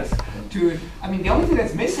subjects to. I mean, the only thing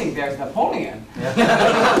that's missing there is Napoleon. Yeah.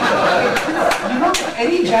 You look at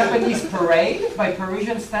any Japanese parade by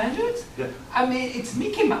Parisian standards. Yeah. I mean, it's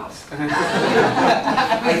Mickey Mouse. You're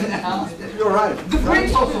right. The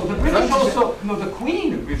British also, the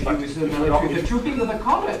Queen reviews the trooping of the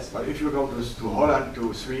colours. But if you go to Holland,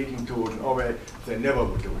 to Sweden, to Norway, they never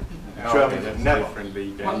would do it. Germany, never.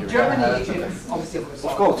 Well, Germany is obviously.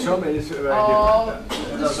 Of course, Germany is very different.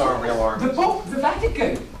 Those are real armies. The Pope, the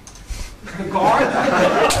Vatican, the Guard.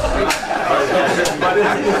 But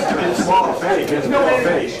it's more fake. It's more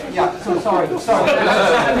fake. Yeah, so sorry.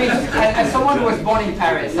 I mean, as someone who was born in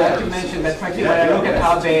Paris, I have to mention that frankly, when I look at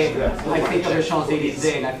how I think of the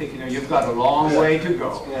Champs-Élysées, and I think, you've got a long way to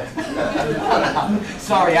go.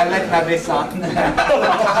 Sorry, I let Nabe-san.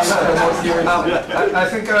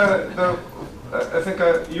 I think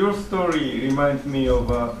your story reminds me of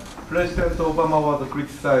President Obama was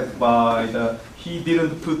criticized by he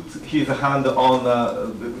didn't put his hand on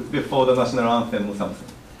before the national anthem or something.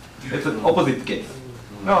 It's an opposite case.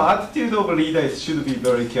 No, attitude of leaders should be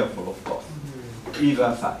very careful, of course.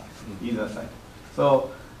 Either side. So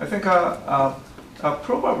I think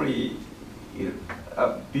probably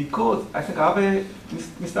because I think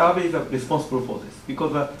Mr. Abe is responsible for this,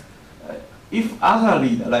 because if other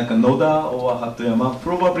leader like Noda or Hatoyama,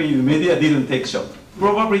 probably the media didn't take shot.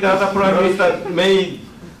 Probably the other prime minister may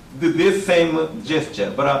do this same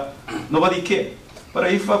gesture, but nobody cared.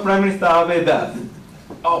 But if Prime Minister Abe does,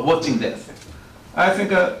 watching this, I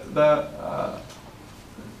think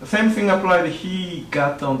The same thing applied. He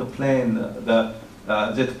got on the plane, the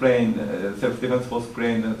jet plane, self-defense force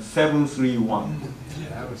plane, 731.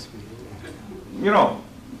 You know,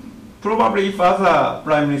 probably if other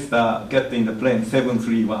prime minister get in the plane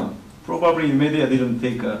 731, probably media didn't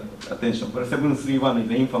take attention. But 731 is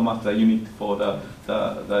the infamous unit for the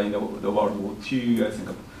World War II, I think,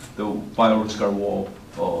 the biological war,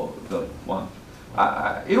 or the one.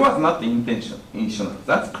 It was not intentional.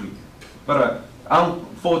 That's clear. But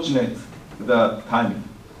unfortunate the timing,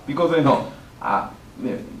 because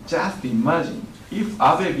just imagine if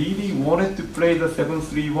Abe really wanted to play the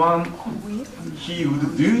 731, he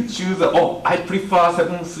would choose. Oh, I prefer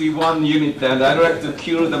 731 unit, and I'd like to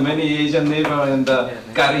kill the many Asian neighbors and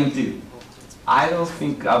got into it. I don't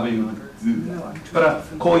think Abe would do that. But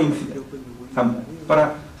coincidence.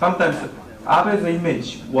 But sometimes Abe's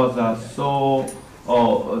image was so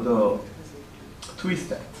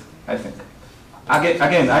twisted, I think. I'm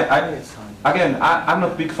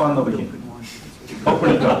not a big fan of him.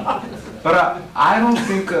 But I don't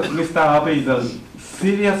think Mr. Abe is a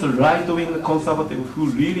serious right-wing conservative who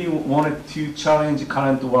really wanted to challenge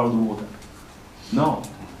current world order. No.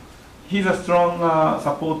 He's a strong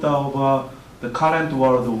supporter of the current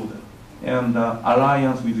world order and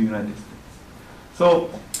alliance with the United States. So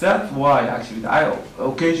that's why, actually, I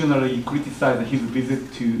occasionally criticize his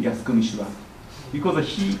visit to Yasukuni Shrine.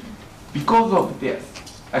 Because of this,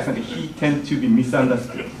 I think he tends to be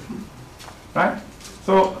misunderstood. Right?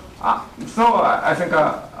 So I think,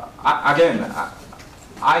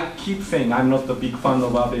 I keep saying I'm not a big fan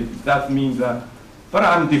of Abe. That means, but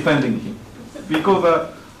I'm defending him. Because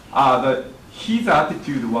his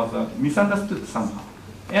attitude was misunderstood somehow.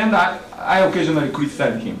 And I occasionally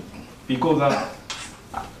criticize him. Because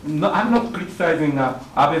I'm not criticizing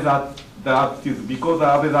Abe's attitude, because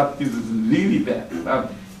Abe's attitude is really bad.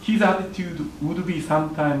 His attitude would be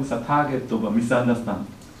sometimes a target of a misunderstanding.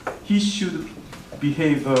 He should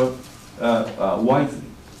behave wisely.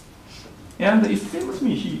 And it seems to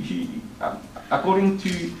me he according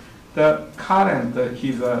to the current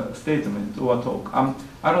his statement or talk.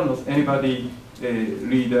 I don't know if anybody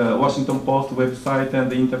read Washington Post website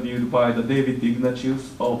and interviewed by the David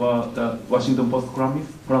Ignatius of the Washington Post columnist.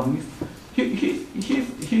 The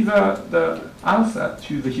answer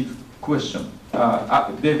to his question,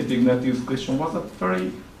 David Ignatius' question, was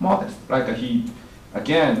very modest. Like he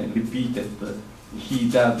again repeated that he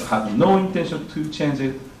has no intention to change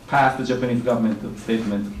it past the Japanese government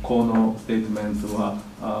statement, Kono statement, or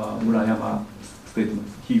Murayama statement.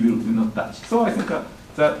 He will not touch. So I think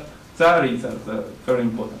that is very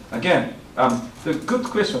important. Again, the good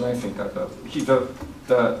question, I think,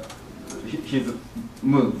 his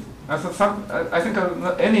move. I think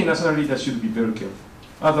any national leader should be very careful.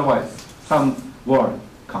 Otherwise, some war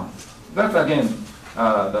comes. That's again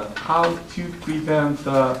how to prevent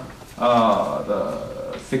the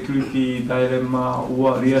security dilemma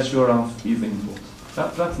or reassurance is important.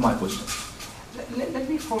 That's my question. Let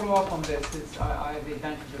me follow up on this. I have the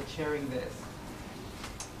advantage of sharing this.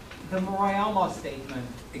 The Murayama statement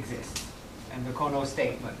exists, and the Kono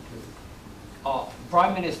statement.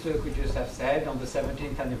 Prime Minister could just have said on the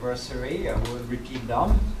 17th anniversary, I will repeat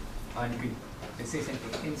them, and could say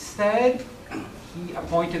something. Instead, he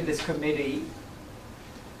appointed this committee,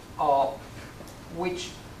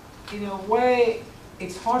 which, in a way,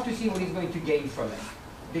 it's hard to see what he's going to gain from it,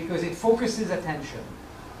 because it focuses attention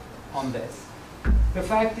on this. The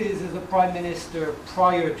fact is the Prime Minister,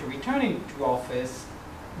 prior to returning to office,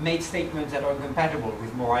 made statements that are incompatible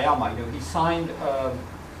with Murayama. He signed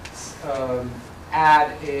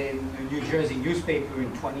ad in a New Jersey newspaper in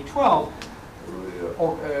 2012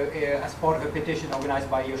 as part of a petition organized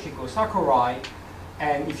by Yoshiko Sakurai.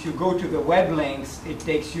 And if you go to the web links, it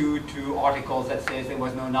takes you to articles that says there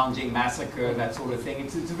was no Nanjing massacre, that sort of thing.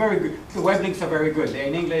 It's very good. The web links are very good. They're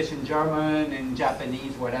in English, in German, in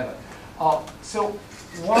Japanese, whatever. So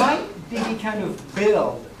why did he kind of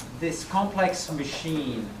build this complex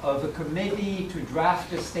machine of a committee to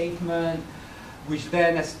draft a statement, which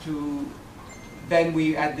then then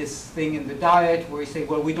we had this thing in the Diet where we say,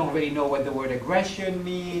 well, we don't really know what the word aggression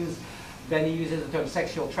means. Then he uses the term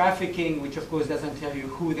sexual trafficking, which of course doesn't tell you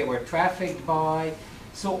who they were trafficked by.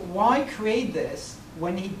 So why create this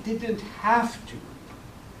when he didn't have to?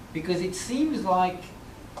 Because it seems like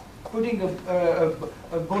putting a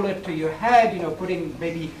bullet to your head, putting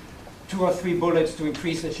maybe 2 or 3 bullets to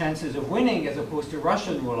increase the chances of winning as opposed to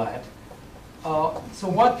Russian roulette. So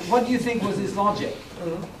what do you think was his logic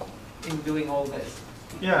in doing all this?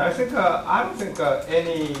 Yeah, I think I don't think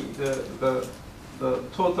the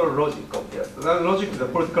total logic of this. The logic is the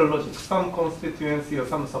political logic. Some constituency or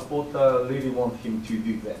some supporter really want him to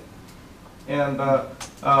do that. And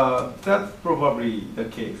that's probably the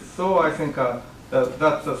case. So I think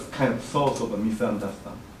that's a kind of source of a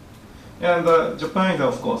misunderstanding. And Japan is,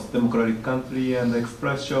 of course, democratic country, and the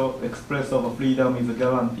express of freedom is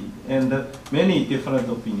guaranteed. And many different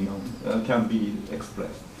opinions can be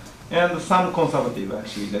expressed. And some conservatives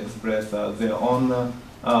actually express their own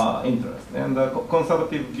interest. And the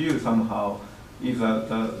conservative view somehow is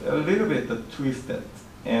a little bit twisted.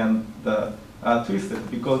 And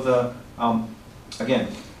twisted because, again,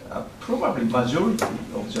 probably majority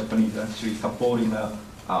of Japanese actually supporting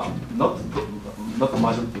not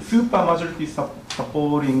majority, super majority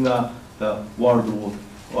supporting the world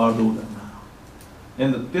order now.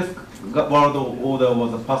 And this world order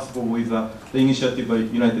was possible with the initiative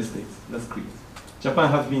of United States. That's clear. Japan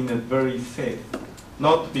has been very safe,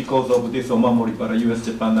 not because of this omamori, but a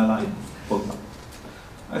U.S.-Japan alliance, for example.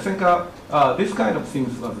 I think this kind of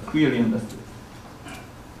things was clearly understood.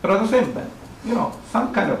 But at the same time,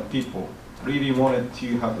 some kind of people really wanted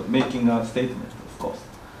to have making a statement, of course.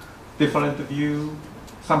 Different view.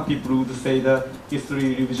 Some people would say the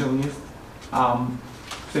history revisionist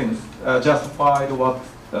things justified what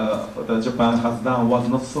the Japan has done was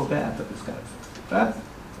not so bad. This kind of thing. That's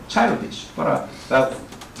childish, but that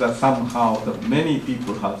somehow many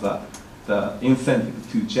people have the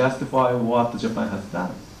incentive to justify what Japan has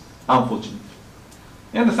done. Unfortunately,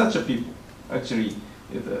 and such a people actually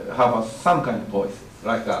have some kind of voices,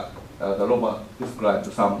 like the Robert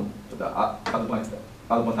described some the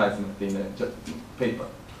advertisement in a paper.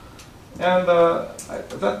 And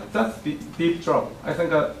that's deep trouble. I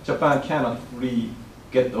think Japan cannot really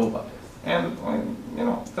get over this. And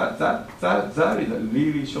that is a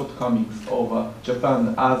really shortcomings of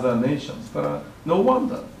Japan as a nation. But no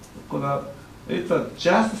wonder, because it's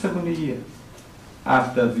just 70 years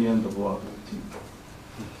after the end of World War II.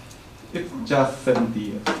 It's just 70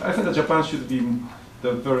 years. I think that Japan should be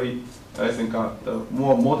the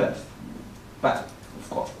more modest, but of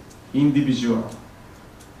course, individual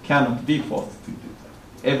cannot be forced to do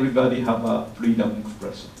that. Everybody have a freedom of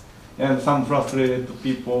expression. And some frustrated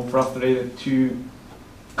people, frustrated to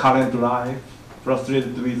current life,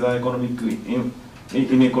 frustrated with economic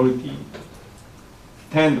inequality,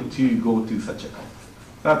 tend to go to such a context.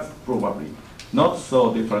 That's probably not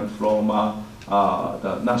so different from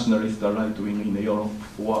the nationalist right wing in Europe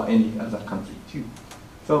or any other country too.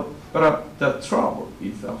 So, but the trouble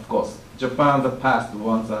is, of course, Japan, the past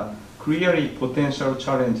was a clearly potential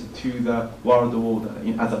challenge to the world order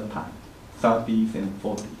in other time, 30s and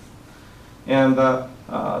 40s. And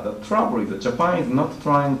the trouble is that Japan is not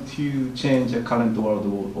trying to change the current world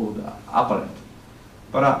order, apparently.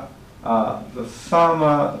 But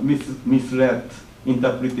some misled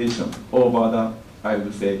interpretation over the, I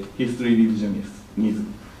would say, history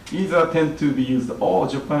revisionism. These tend to be used,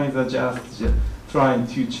 Japan is just trying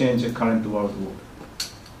to change the current world order.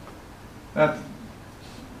 That's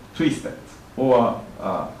twisted or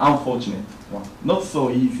unfortunate one. Not so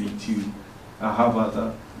easy to have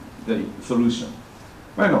the solution.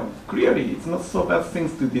 Well, no, clearly it's not so bad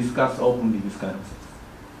things to discuss openly this kind of things.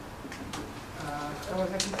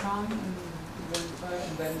 Kawasaki-san,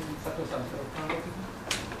 and then Sato-san.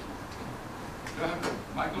 Do I have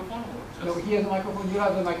a microphone or just? No, he has a microphone. You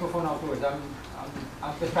have the microphone afterwards. I'm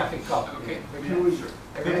the traffic cop. Okay. But Yeah, you, sure.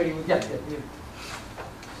 everybody, yeah.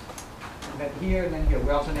 And then here, and then here.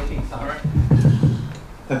 We're alternating All sound. right.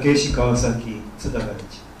 Takeshi Kawasaki,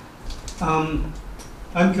 Tsudagaichi.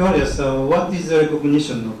 I'm curious, what is the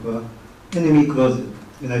recognition of enemy clause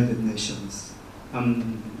United Nations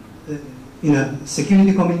in a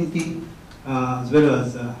security community, as well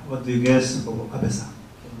as what do you guess for Abe-san?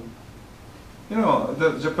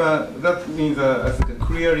 Japan, that means I think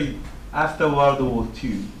clearly after World War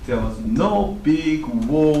II, there was no big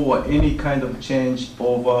war or any kind of change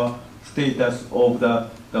over status of the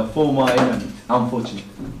former enemies, unfortunately.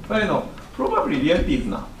 But probably reality is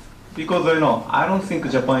not. Because I don't think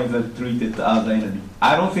Japan is treated as an enemy.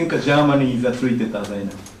 I don't think Germany is treated as an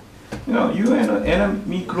enemy. UN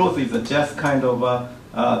enemy clause is just kind of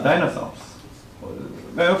dinosaurs.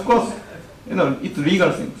 Of course, it's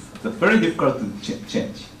legal things. It's very difficult to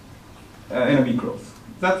change enemy clause.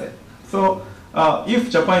 That's it. So if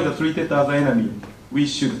Japan is treated as an enemy, we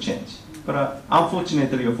should change. But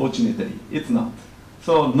unfortunately or fortunately, it's not.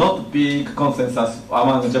 So not big consensus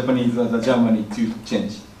among Japanese and Germany to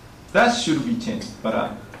change. That should be changed,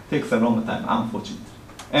 but takes a long time, unfortunately.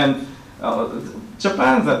 And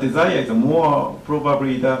Japan's desire is more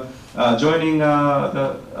probably the joining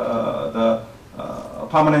the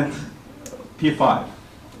permanent P5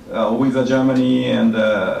 with Germany and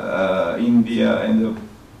India and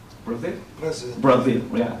Brazil? Brazil,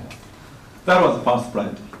 yeah. That was the first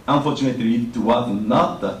priority. Unfortunately, it was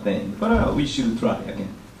not the thing, but we should try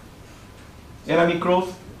again. Enemy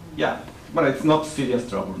close? Yeah, but it's not serious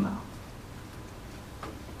trouble now.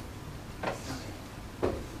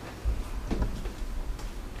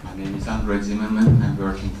 My name is Andre Zimmerman. I'm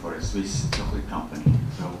working for a Swiss chocolate company,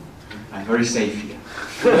 so I'm very safe here.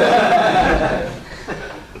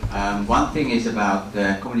 One thing is about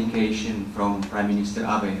the communication from Prime Minister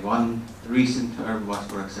Abe. One recent term was,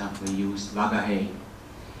 for example, he used wagahe.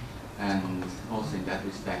 And also in that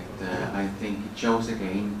respect, I think it shows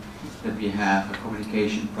again that we have a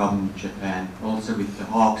communication problem in Japan, also with the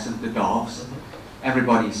hawks and the doves.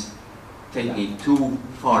 Everybody's taking it too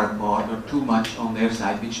far apart or too much on their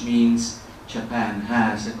side, which means Japan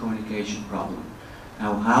has a communication problem.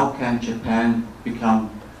 Now, how can Japan become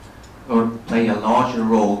or play a larger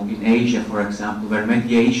role in Asia, for example, where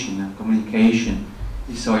mediation and communication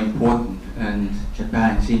is so important, and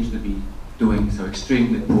Japan seems to be doing so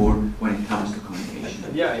extremely poor when it comes to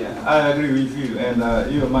communication? Yeah, I agree with you,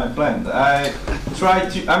 and you're my friend. I'm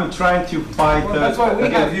trying to fight. Well, that's why we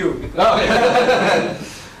have you.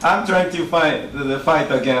 I'm trying to fight the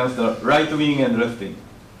fight against the right wing and left wing,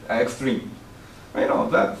 extreme. You know,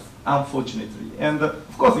 that's unfortunately, and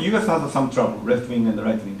of course, the U.S. has some trouble, left wing and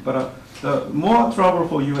right wing. But the more trouble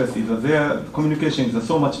for U.S. is that their communication is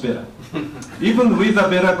so much better. Even with a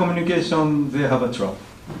better communication, they have a trouble.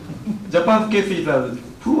 Japan's case is a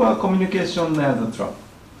poor communication and a trouble.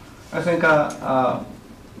 I think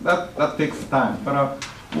that takes time. But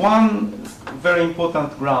one very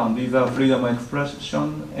important ground is freedom of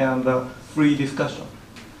expression and free discussion.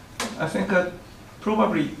 I think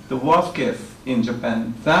probably the worst case in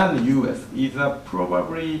Japan than the US is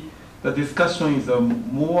probably the discussion is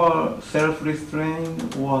more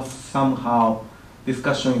self-restrained, or somehow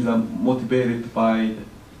discussion is motivated by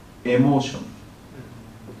emotion.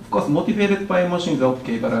 Of course, motivated by emotion is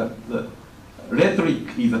okay, but the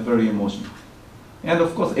rhetoric is very emotional. And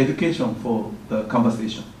of course, education for the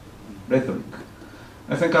conversation, rhetoric.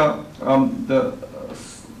 I think the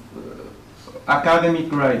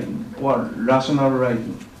academic writing or rational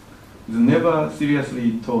writing is never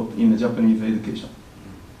seriously taught in the Japanese education.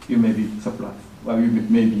 You may be surprised. Well, you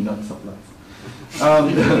may be not surprised.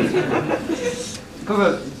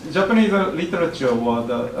 Because Japanese literature or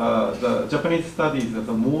the Japanese studies are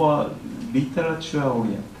more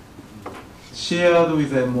literature-oriented, shared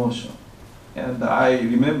with emotion. And I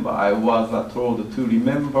remember I was told to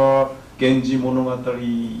remember Genji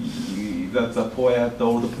Monogatari, that's a poet, the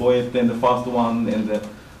old poet, and the first one. And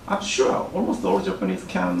I'm sure almost all Japanese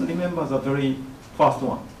can remember the very first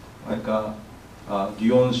one, like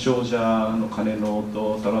Gion Shouja no Kane no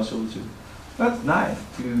to Sara Shouju. That's nice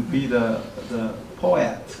to be the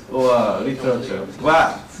poet or literature,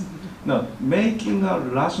 but no, making a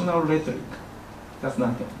rational rhetoric, that's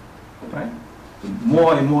nothing, right?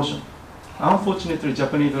 More emotion. Unfortunately,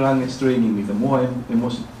 Japanese language training is more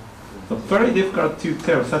emotional. So very difficult to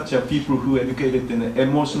tell such a people who educated in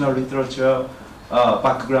emotional literature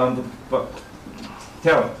background, but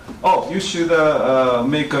tell, oh, you should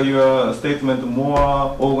make your statement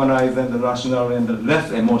more organized and rational and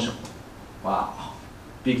less emotional. Wow,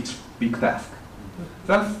 big task.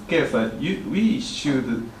 That's the case. We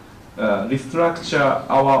should restructure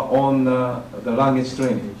our own the language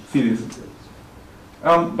training seriously.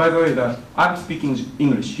 By the way, I'm speaking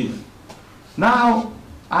English here. Now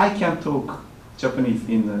I can talk Japanese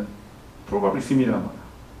in probably similar manner.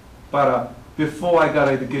 But before I got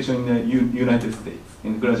education in the United States,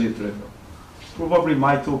 in graduate level, probably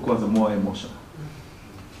my talk was more emotional.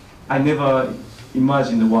 I never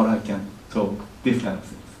imagined what I can talk this kind of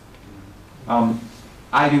things.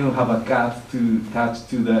 I didn't have a guts to touch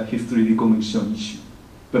to the history recognition issue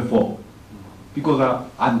before, because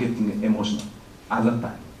I'm getting emotional at that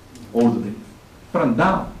time, all the days. But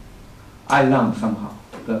now, I learned somehow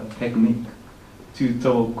the technique to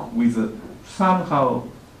talk with somehow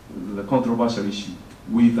the controversial issue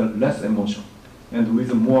with less emotion and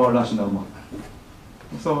with a more rational manner.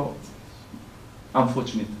 So,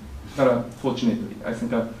 unfortunately, fortunately, I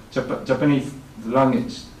think Japanese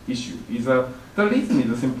language issue is the reason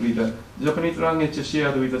is simply the Japanese language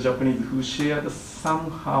shared with the Japanese who shared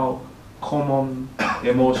somehow common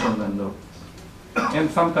emotion and knowledge. And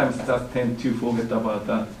sometimes just tend to forget about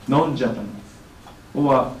the non-Japanese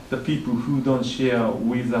or the people who don't share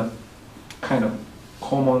with a kind of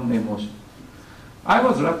common emotion. I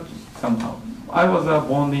was lucky somehow. I was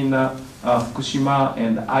born in Fukushima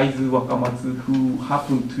and Aizu Wakamatsu, who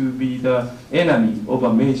happened to be the enemy of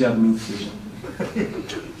a major administration.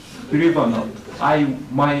 Believe or not,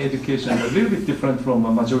 my education is a little bit different from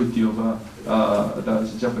a majority of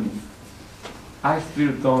the Japanese. I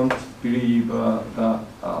still don't believe the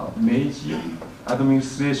Meiji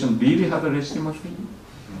administration really has a legitimacy.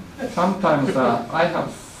 Sometimes I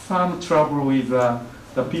have some trouble with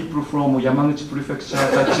the people from Yamaguchi Prefecture,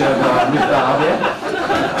 such as Mr. Abe.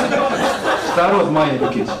 That was my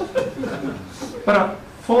education. But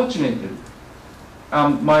fortunately,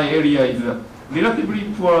 my area is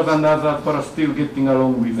relatively poorer than others, but still getting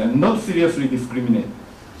along with and not seriously discriminate.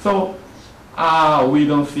 So we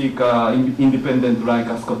don't seek independent like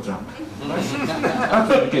Scotland. Right?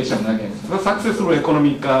 That's education again. The successful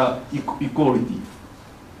economic equality.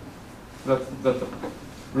 That's a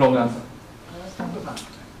long answer.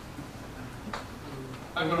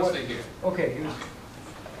 I'm going to stay here. Okay.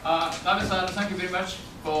 Nabe-san, thank you very much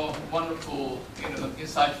for wonderful,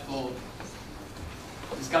 insightful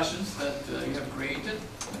discussions that you have created.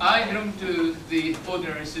 I belong to the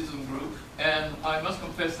ordinary citizen group, and I must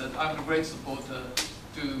confess that I'm a great supporter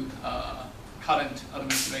to current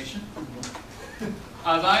administration.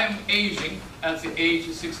 As I am aging at the age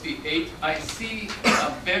of 68, I see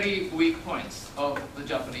very weak points of the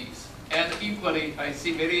Japanese. And equally, I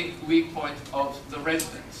see very weak points of the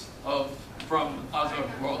residents from other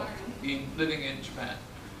world living in Japan.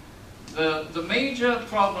 The major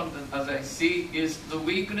problem, as I see, is the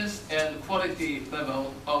weakness and quality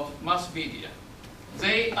level of mass media.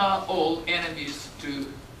 They are all enemies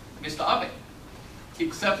to Mr. Abe,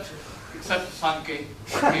 except Sankei.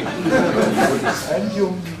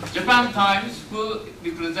 Japan Times, who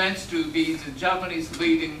represents to be the Japanese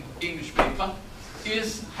leading English paper,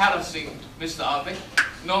 is harassing Mr. Abe,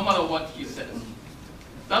 no matter what he says.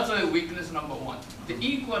 That's a weakness number one. The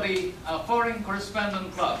equally foreign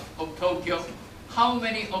correspondent club of Tokyo, how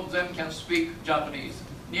many of them can speak Japanese?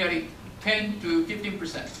 Nearly 10 to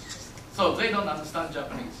 15%. So they don't understand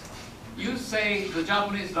Japanese. You say the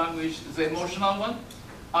Japanese language is the emotional one.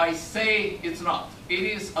 I say it's not. It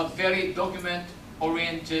is a very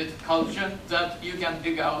document-oriented culture that you can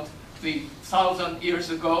dig out the 1,000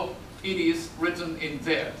 years ago. It is written in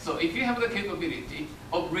there. So if you have the capability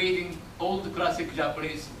of reading old classic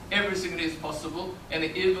Japanese, everything is possible, and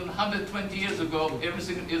even 120 years ago,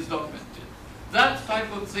 everything is documented. That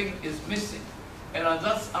type of thing is missing. And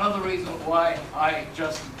that's another reason why I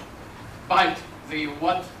just bite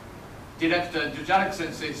what Director Jujarik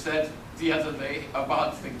Sensei said the other day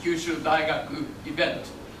about the Kyushu Daigaku event.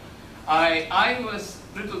 I was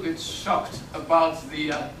a little bit shocked about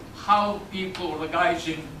how people, the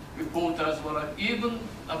gaijin reporters, were even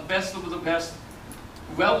the best of the best,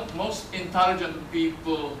 most intelligent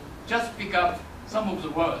people just pick up some of the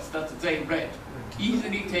words that they read,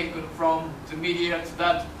 easily taken from the media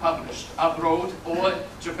that published abroad or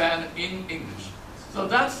Japan in English. So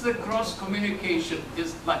that's the cross-communication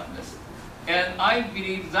is likeness. And I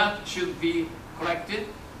believe that should be corrected.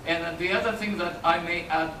 And the other thing that I may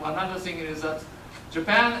add, another thing is that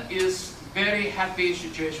Japan is very happy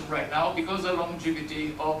situation right now because the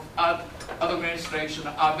longevity of administration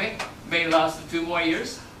Abe may last 2 more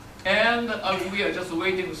years. And we are just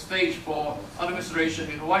waiting the stage for administration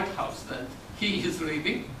in the White House that he is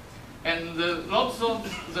leaving. And lots of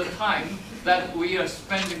the time that we are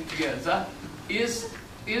spending together is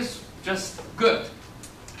just good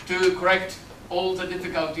to correct all the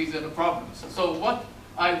difficulties and the problems. So what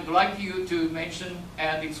I'd like you to mention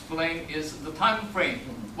and explain is the time frame.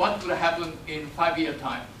 What will happen in 5-year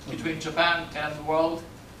time between Japan and the world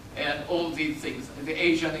and all these things, the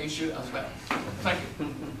Asian issue as well. Thank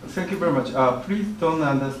you. Thank you very much. Please don't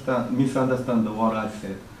misunderstand what I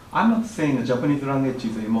said. I'm not saying Japanese language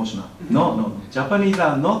is emotional. No. Japanese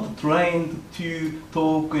are not trained to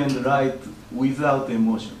talk and write without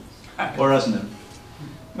emotion or rational.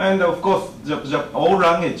 And of course, all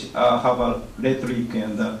language have a rhetoric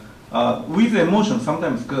and with emotion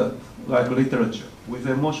sometimes good, like literature. With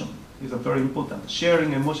emotion is very important.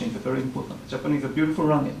 Sharing emotion is very important. Japanese is a beautiful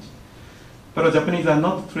language, but Japanese are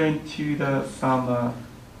not trained to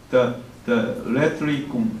the rhetoric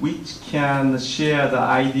which can share the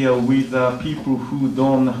idea with people who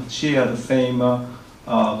don't share the same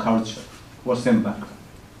culture or same background.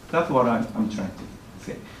 That's what I'm trying to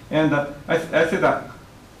say. And I said that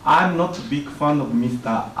I'm not a big fan of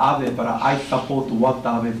Mr. Abe, but I support what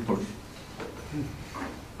Abe's policy.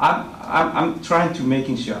 I'm trying to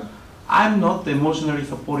making sure I'm not emotionally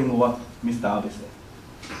supporting what Mr. Abe said.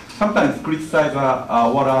 Sometimes criticize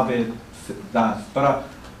what Abe does, but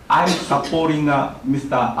I'm supporting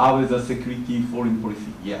Mr. Abe's security foreign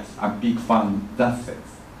policy. Yes, I'm big fan in that sense.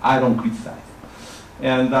 I don't criticize.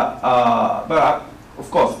 And but of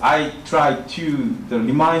course, I try to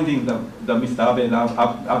reminding the Mr. Abe and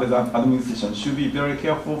Abe's administration should be very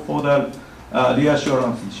careful for the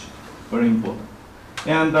reassurance issue, very important.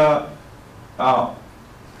 And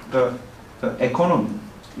the economy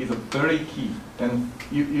is a very key. And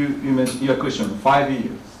you mentioned your question, 5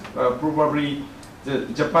 years. Probably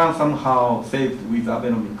Japan somehow saved with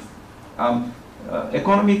Abenomics.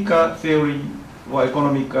 Economic theory or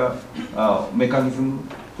economic mechanism,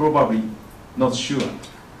 probably not sure.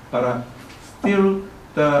 But still,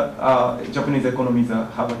 the Japanese economies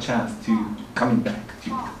have a chance to coming back.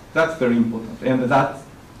 That's very important. And that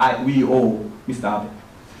we owe Mr. Abe.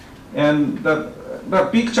 And the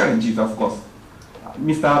big challenge is, of course,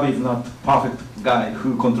 Mr. Abe is not perfect guy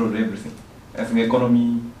who controls everything. As an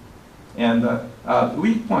economy, and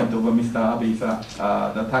weak point of Mr. Abe is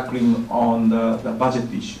the tackling on the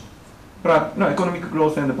budget issue. But economic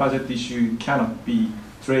growth and the budget issue cannot be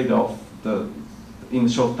trade-off in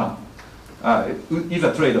short term. It is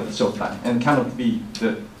a trade-off short term and cannot be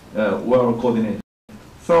well coordinated.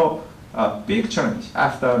 So big challenge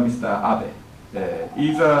after Mr. Abe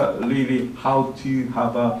is really how to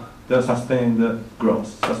have the sustained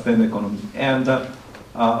growth, sustained economy, and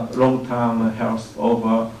long-term health of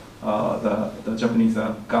the Japanese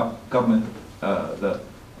government, the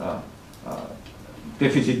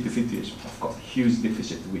deficit situation, of course, huge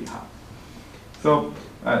deficit we have. So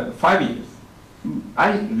 5 years,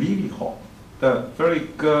 I really hope the very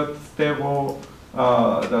good, stable,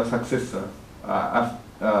 the successor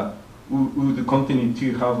would continue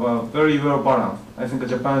to have a very well balanced. I think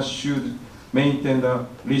Japan should maintain the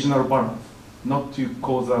regional balance, not to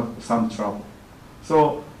cause some trouble.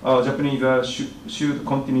 So Japanese should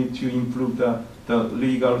continue to improve the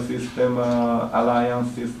legal system,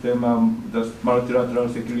 alliance system, the multilateral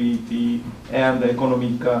security, and the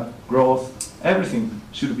economic growth. Everything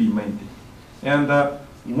should be maintained. And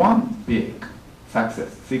one big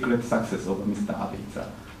success, secret success of Mr. Abe is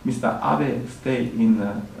Mr. Abe stayed in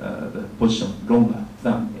the position longer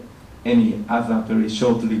than any other very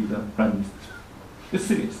short-lived prime minister. It's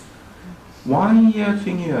serious. 1 year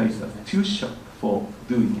tenure is too short for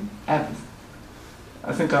doing everything.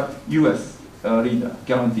 I think a U.S. Leader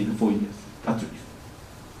guaranteed 4 years, at least.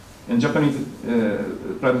 And Japanese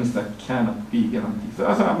prime minister cannot be guaranteed. So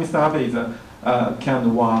Mr. Abe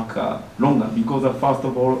can work longer because first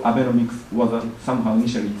of all, Abenomics was somehow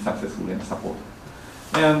initially successful and supported.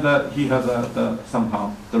 And he has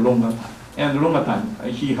somehow the longer time. And longer time,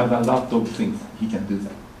 he has a lot of things he can do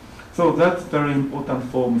that. So that's very important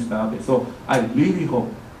for Mr. Abe. So I really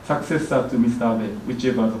hope successor to Mr. Abe,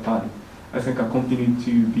 whichever the party, I think continue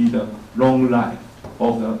to be the long life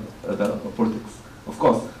of the politics. Of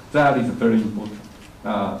course, that is very important.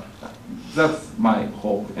 That's my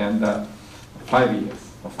hope. And 5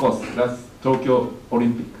 years, of course, that's Tokyo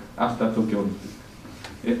Olympic, after Tokyo Olympic.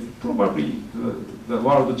 It's probably the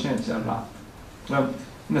world will change a lot.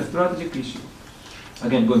 In the strategic issue,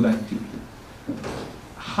 again, going back to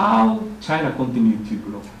how China continues to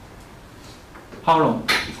grow. How long?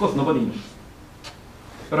 Of course, nobody knows.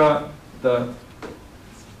 But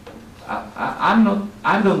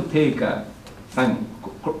I don't take some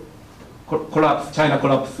collapse, China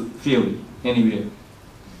collapse theory anywhere.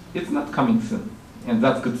 It's not coming soon, and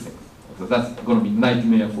that's good thing. So that's going to be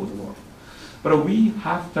nightmare for the world. But we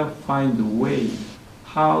have to find a way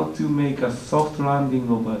how to make a soft landing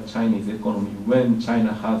of a Chinese economy when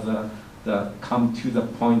China has come to the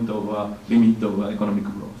point of limit of economic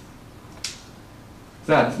growth.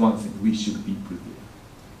 That's one thing we should be prepared.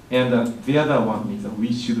 And the other one is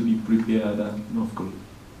we should be prepared North Korea.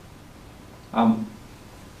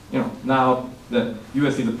 Now the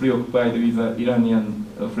U.S. is preoccupied with the Iranian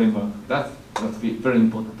framework. That's very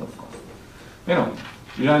important, of course.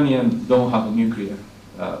 Iranians don't have a nuclear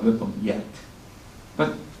weapon yet.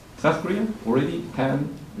 But South Korea already 10,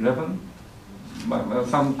 11.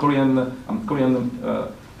 Some Korean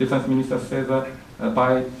defense minister says that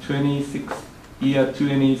by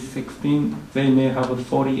 2016, they may have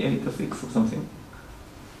 48 or 6 or something.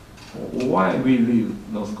 Why we leave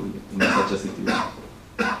North Korea in such a situation?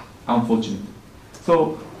 Unfortunately.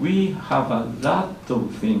 So we have a lot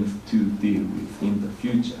of things to deal with in the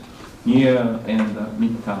future, near and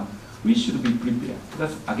mid-term. We should be prepared.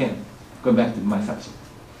 That's, again, going back to my section.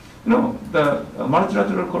 The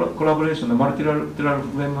multilateral collaboration, the multilateral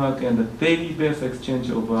framework, and the daily based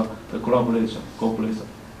exchange of the cooperation,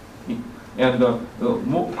 and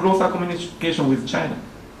more closer communication with China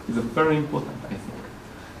is very important, I think.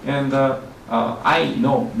 And I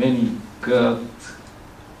know many good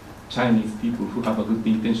Chinese people who have a good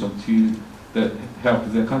intention to help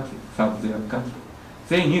their country, serve their country.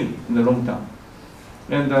 They knew in the long term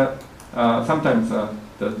And sometimes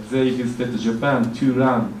they visited Japan to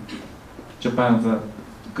learn Japan's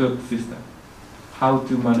good system, how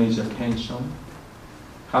to manage a pension,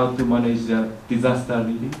 how to manage the disaster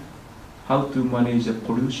relief, how to manage the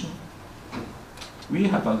pollution. We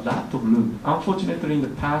have a lot of room. Unfortunately, in the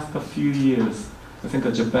past few years, I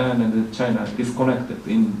think Japan and China disconnected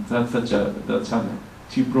in such a the channel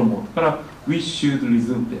to promote. But we should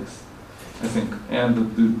resume this, I think,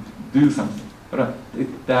 and do something. But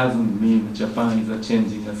it doesn't mean Japan is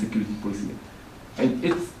changing the security policy.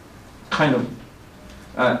 It's kind of,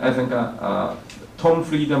 I think, Tom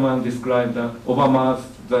Friedman described Obama's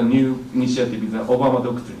the new initiative is the Obama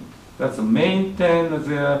doctrine. That's maintain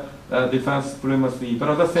their defense supremacy, but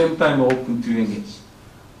at the same time open to engage.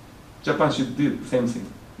 Japan should do the same thing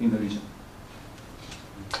in the region.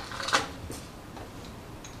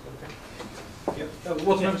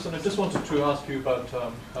 Watson Emerson, I just wanted to ask you about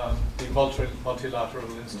the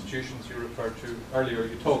multilateral institutions you referred to earlier.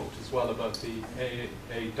 You talked as well about the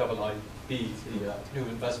AIIB, the new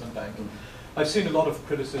investment bank. I've seen a lot of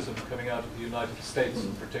criticism coming out of the United States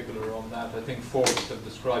in particular on that. I think Forbes have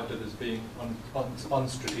described it as being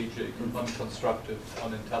unstrategic, unconstructive,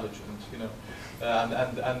 unintelligent, you know.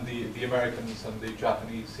 And the Americans and the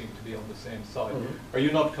Japanese seem to be on the same side. Are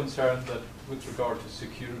you not concerned that with regard to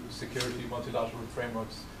security multilateral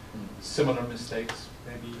frameworks, similar mistakes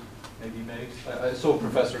may be made? I saw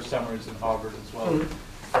Professor Summers in Harvard as well,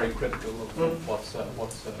 very critical of what's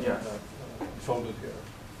unfolded here.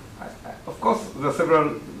 Of course,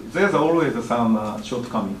 there's always some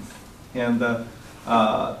shortcomings. And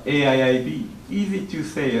AIIB, easy to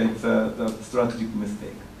say it's the strategic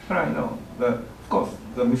mistake. But I know, of course,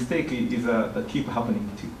 the mistake is that keep happening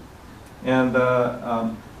too. And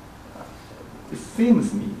it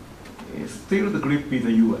seems to me, still the grip is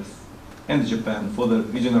the US and Japan for the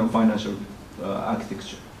regional financial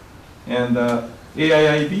architecture. And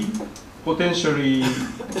AIIB, potentially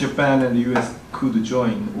Japan and the US could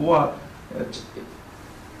join, or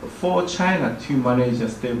for China to manage a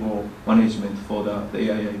stable management for the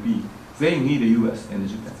AIIB, they need the US and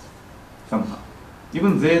Japan somehow.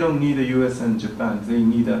 Even they don't need the US and Japan, they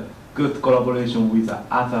need a good collaboration with the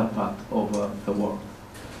other part of the world.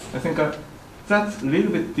 I think that's a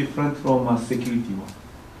little bit different from a security one.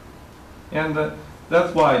 And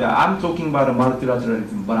that's why I'm talking about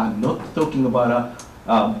multilateralism, but I'm not talking about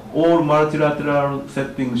all multilateral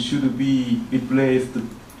settings should be replaced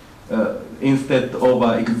instead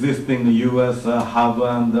of existing US hub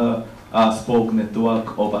and spoke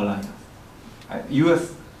network of alliance.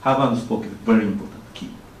 US hub and spoke is very important key.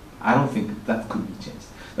 I don't think that could be changed.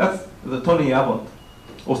 That's the Tony Abbott,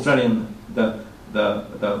 Australian, the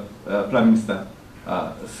Prime Minister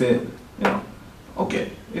said, you know,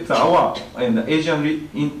 okay, it's our and the Asian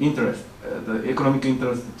interest, the economic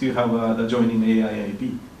interest to have the joining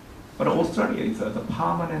AIIB. But Australia is the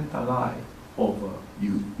permanent ally of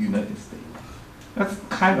United States. That's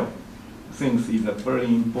kind of things is very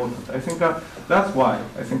important. I think that's why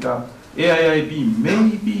I think AIIB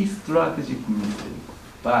may be strategic mistake,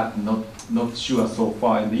 but not sure so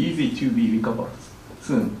far and easy to be recovered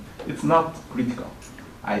soon. It's not critical.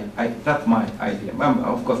 That's my idea.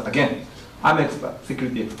 Of course, again, I'm expert,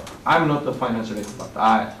 security expert. I'm not a financial expert.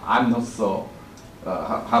 I'm not so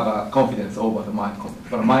have a confidence over my comment.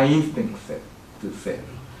 But my instinct said to say,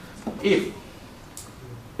 if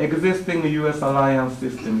existing U.S. alliance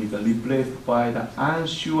system is replaced by the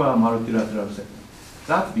unsure multilateral system,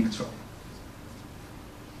 that's big trouble.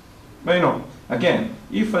 But you know, again,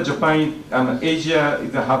 if Japan and Asia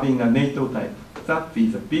is having a NATO type, that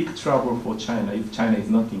is a big trouble for China if China is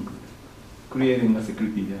not included, creating a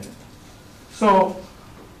security area. So,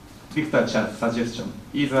 Victor Chad's suggestion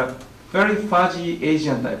is a very fuzzy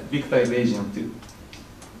Asian type. Victor is Asian too.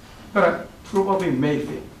 But probably may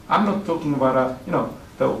fail. I'm not talking about,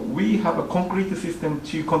 we have a concrete system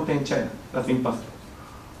to contain China. That's impossible.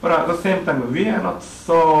 But at the same time, we are not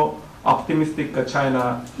so optimistic that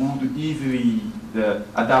China would easily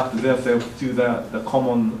adapt themselves to the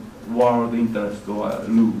common world interest or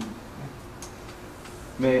rule.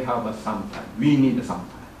 May have some time. We need some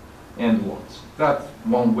time and watch. That's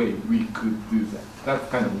one way we could do that. That's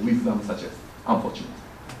kind of wisdom suggests. Unfortunately.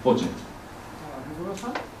 Fortunately.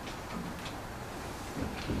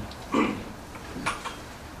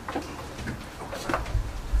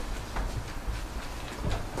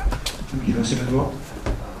 Hiroshima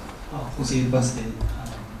Jose University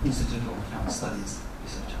Institute of Studies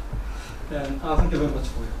researcher. And thank you very much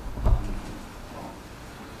for your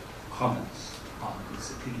comments on these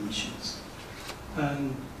security issues.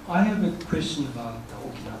 And I have a question about the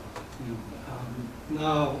Okinawa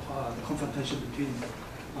Now the confrontation between the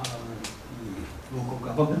local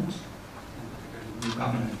government, and the new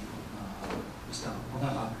government, Mr.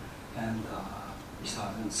 Watanabe and Mr.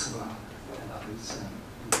 Tsuga and others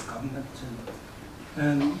in the government.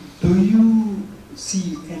 And do you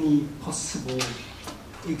see any possible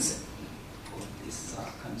exit of this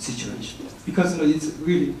kind of situation? Because it's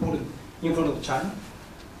really important in front of China.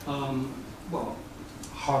 Well,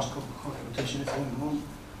 harsh confrontation is going on,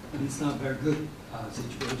 but it's not a very good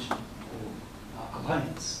situation for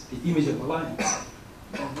alliance. The image of alliance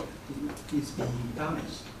is being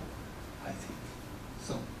damaged, I think.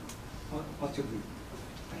 So, what's your view?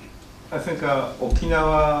 I think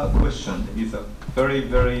Okinawa question is a very,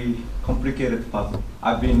 very complicated puzzle.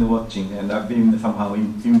 I've been watching and I've been somehow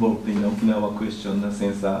involved in Okinawa question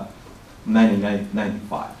since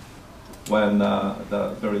 1995, when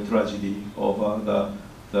the very tragedy of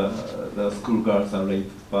the schoolgirls are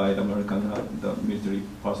raped by the American the military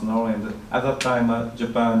personnel, and at that time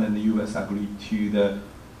Japan and the U.S. agreed to the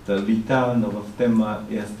return of Stemma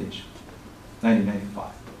Air Station,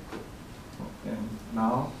 1995, and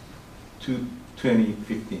now to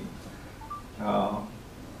 2015.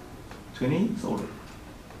 20 years already.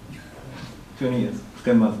 20 years,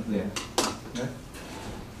 Stemma's there. Okay?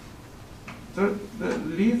 The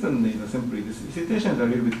reason is simply the situation is a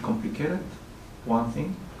little bit complicated, one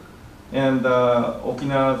thing. And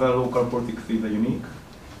Okinawa's local politics is unique.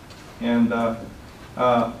 And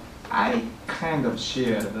I kind of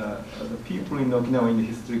share the people in Okinawa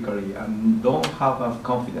historically and don't have enough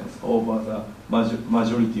confidence over the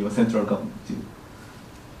majority of central government too,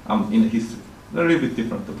 in the history. They're a little bit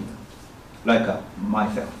different Okinawa, like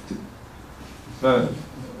myself too. But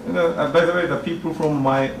by the way, the people from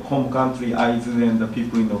my home country, Aizu, and the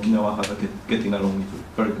people in Okinawa have getting along with it.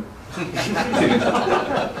 Very good.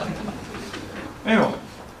 Anyway,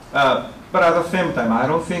 but at the same time, I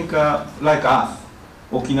don't think like us,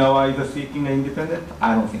 Okinawa is seeking independence.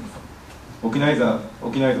 I don't think so.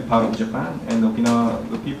 Okinawa is a part of Japan, and Okinawa,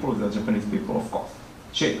 the people, the Japanese people, of course,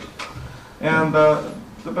 share. And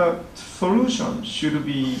the solution should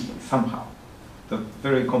be somehow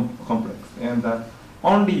very complex. And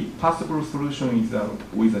only possible solution is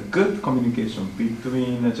with a good communication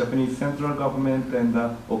between the Japanese central government and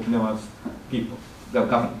Okinawa's people, the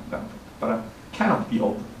government. But cannot be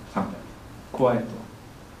open sometimes, quiet one.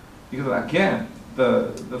 Because again,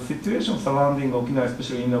 the situation surrounding Okinawa,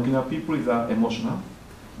 especially in Okinawa people, is emotional,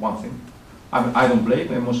 one thing. I don't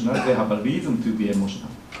blame emotional, they have a reason to be emotional.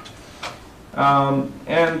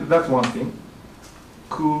 And that's one thing.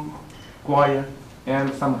 Cool, quiet,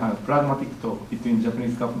 and somehow pragmatic talk between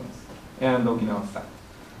Japanese governments and Okinawa side.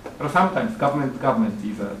 But sometimes government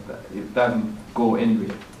is it doesn't go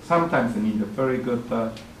anywhere. Sometimes you need a very good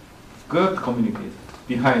communication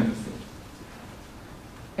behind the scenes.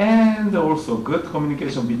 And also good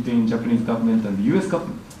communication between Japanese government and the US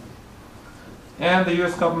government. And the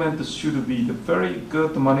US government should be the very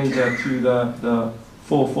good manager to the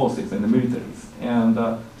four forces and the militaries, and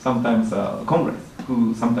sometimes Congress,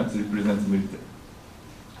 who sometimes represents military.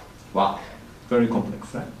 Wow, very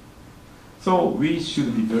complex, right? So we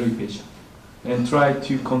should be very patient and try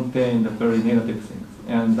to contain the very negative things.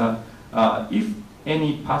 And if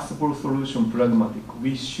any possible solution pragmatic,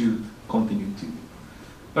 we should continue to.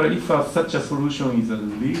 But if such a solution is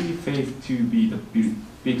really faced to be the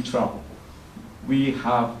big trouble, we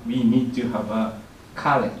need to have a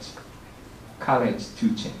courage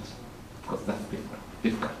to change, because that's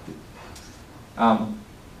difficult.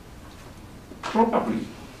 Probably,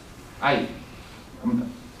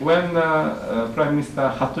 when Prime Minister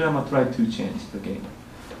Hatoyama tried to change the game,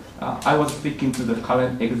 I was speaking to the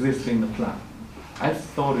current existing plan. I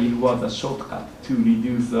thought it was a shortcut to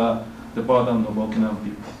reduce the burden of Okinawan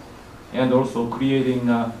people, and also creating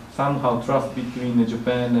somehow trust between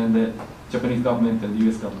Japan and the Japanese government and the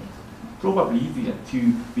US government. Probably easier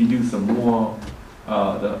to reduce more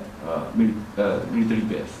military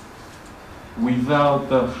base without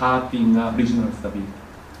hurting regional stability.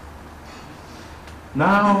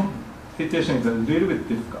 Now, situation is a little bit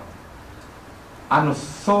difficult. I'm not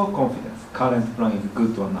so confident current plan is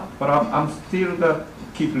good or not, but I'm still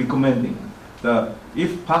keep recommending that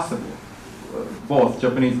if possible, both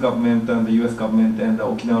Japanese government and the US government and the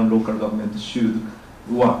Okinawan local government should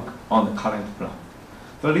work on the current plan.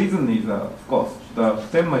 The reason is, of course, the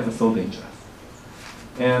Stemma is so dangerous.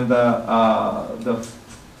 And the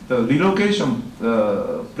relocation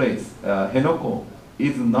place, Henoko,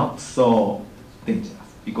 is not so dangerous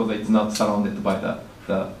because it's not surrounded by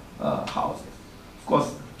the houses. Of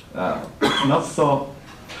course, not so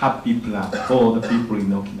happy plan for the people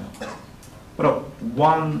in Okinawa. But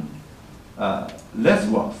one less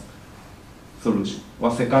worst solution,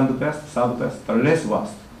 or second best, third best, but less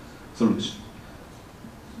worst solution.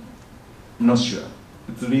 Not sure.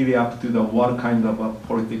 It's really up to the what kind of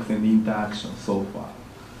politics and interaction so far.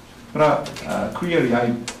 But clearly,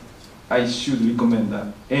 I should recommend that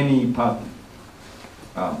any party,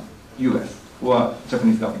 U.S. or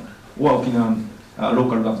Japanese government, or Okinawan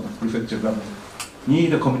local government, prefecture government,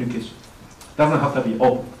 need a communication. Doesn't have to be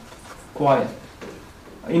open, quiet.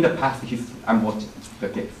 In the past history, I'm watching the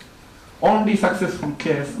case. Only successful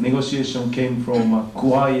case negotiation came from a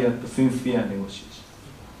quiet, sincere negotiation.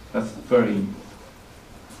 That's very important.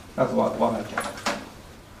 That's what I can say.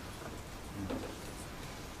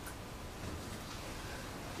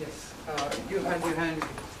 Yes, you had your hand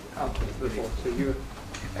up before, so you,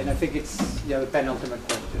 and I think it's the penultimate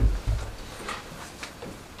question.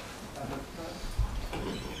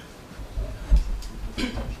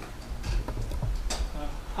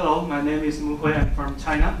 Hello, my name is Mu Hui. I'm from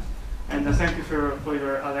China. And thank you for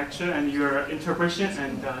your lecture and your interpretation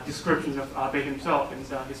and description of Abe himself and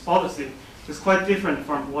his policy. It's quite different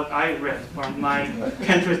from what I read from my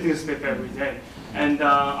country's newspaper every day. And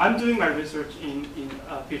I'm doing my research in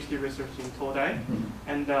PhD research in Todai,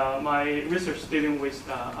 and my research dealing with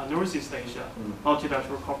Northeast Asia,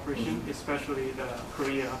 multilateral cooperation, especially the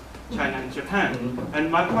Korea, China, and Japan.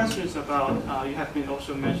 And my question is about, you have been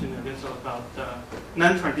also mentioning a little about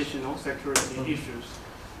non-traditional security issues.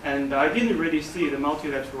 And I didn't really see the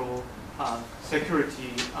multilateral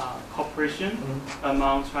security cooperation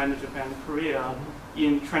among China, Japan, and Korea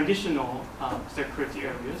in traditional security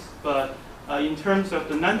areas. But in terms of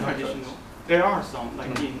the non-traditional, there are some,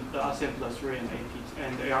 like in the ASEAN Plus 3 and AP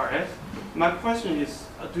and the ARF. My question is,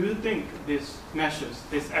 do you think these measures,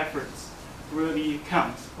 these efforts, really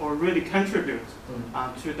count or really contribute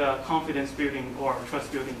to the confidence building or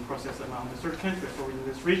trust building process among the third countries or in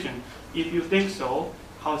this region? If you think so,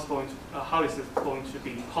 how is it going to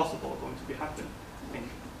be possible, going to be happening? Thank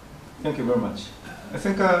you. Thank you very much. I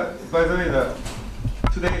think, by the way,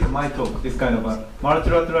 today is my talk. This kind of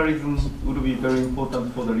multilateralism would be very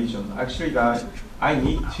important for the region. Actually, I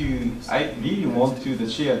really want to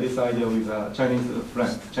share this idea with Chinese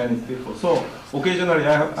friends, Chinese people. So occasionally,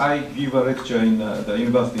 I give a lecture in the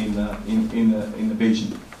university in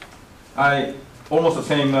Beijing. I almost the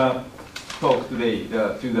same talk today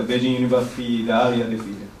to the Beijing University earlier this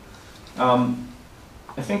year.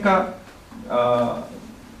 I think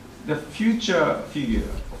the future figure,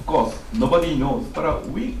 of course, nobody knows, but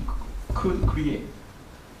we could create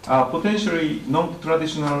potentially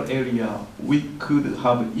non-traditional area. We could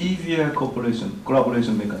have easier collaboration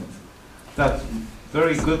mechanism. That's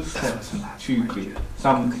very good step to create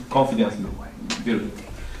some confidence building.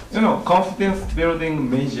 You know, confidence building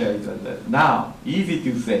measure is now easy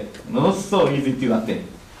to say, not so easy to attain.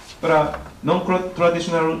 But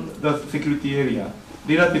non-traditional security area,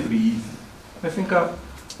 relatively easy. I think,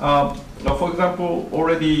 for example,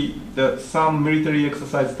 already some military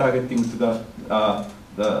exercise targeting to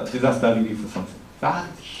the disaster relief or something. That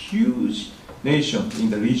huge nation in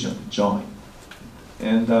the region joined,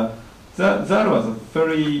 and that was a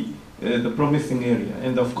very promising area.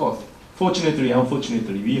 And of course, fortunately,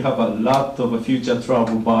 unfortunately, we have a lot of future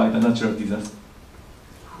trouble by the natural disaster.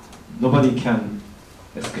 Nobody can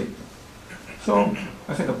escape. So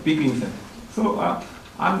I think a big incentive. So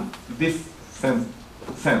this sense,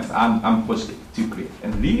 I'm positive to create,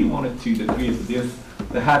 and really wanted to create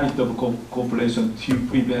the habit of cooperation to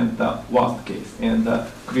prevent the worst case and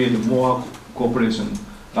create more cooperation,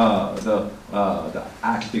 the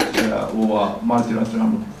architecture or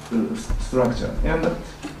multilateral structure. And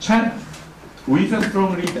China, with a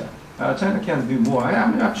strong leader, China can do more.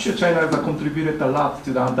 I'm sure China has contributed a lot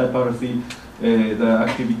to the anti-piracy, the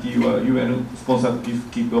activity or UN-sponsored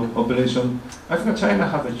peacekeeping operation. I think China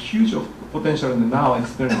has a huge potential and now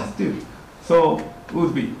experience too. So it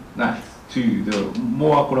would be nice to do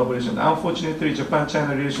more collaboration. Unfortunately,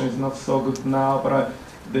 Japan-China relation is not so good now, but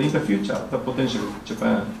in the future, the potential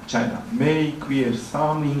Japan-China may create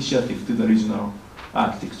some initiative to the regional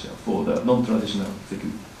architecture for the non-traditional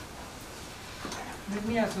security. Let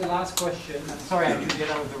me ask the last question. I'm sorry I had to get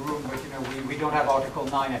out of the room, but you know we don't have Article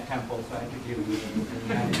 9 at Temple, so I had to give you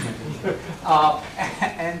the management.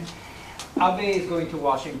 And Abe is going to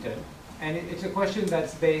Washington, and it's a question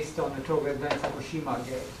that's based on the Toga Glen Fukushima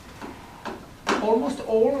case. Almost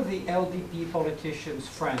all of the LDP politicians'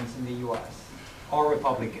 friends in the U.S. are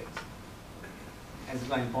Republicans, as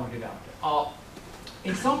Glenn pointed out.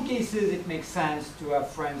 In some cases, it makes sense to have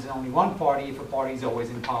friends in only one party if a party is always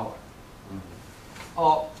in power.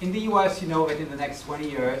 In the US, you know that in the next 20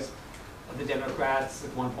 years, the Democrats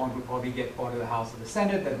at one point will probably get part of the House or the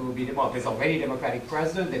Senate. That will be, well, there's already a Democratic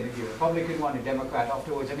president, there may be a Republican one, a Democrat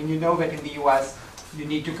afterwards. I mean, you know that in the US, you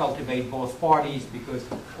need to cultivate both parties because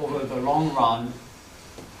over the long run,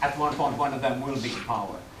 at one point, one of them will be in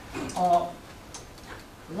power.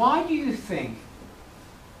 Why do you think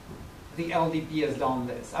the LDP has done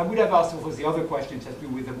this? I would have asked, of course, the other questions has to do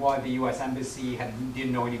with why the US Embassy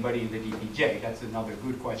didn't know anybody in the DPJ. That's another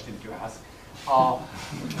good question to ask.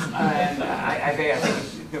 And I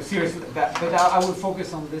think, no, seriously, but I would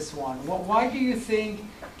focus on this one. Why do you think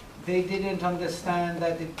they didn't understand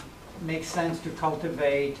that it makes sense to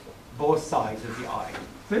cultivate both sides of the aisle?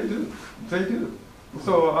 They do. They do.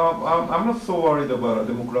 So I'm not so worried about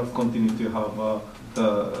Democrats continue to have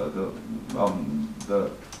the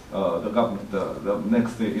government, the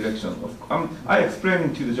next election. I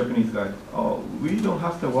explained to the Japanese guy, we don't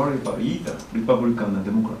have to worry about either Republican and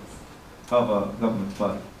Democrats have a government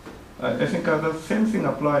party. I think the same thing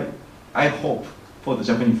applies, I hope, for the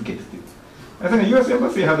Japanese case too. I think the U.S.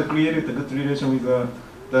 Embassy has created a good relation with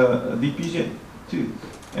the DPJ too.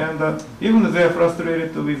 And even though they are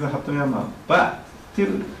frustrated with Hatoyama, but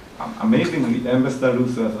still, amazingly, Ambassador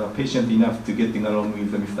Ruth was patient enough to getting along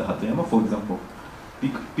with Mr. Hatoyama, for example.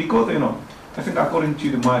 Because, you know, I think according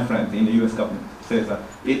to my friend in the U.S. government, says that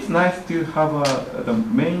it's nice to have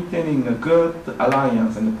maintaining a good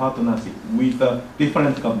alliance and partnership with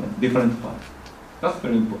different governments, different parties. That's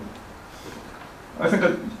very important. I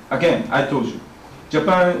think, again, I told you,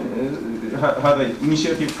 Japan had an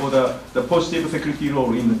initiative for the positive security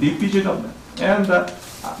role in the DPJ government. And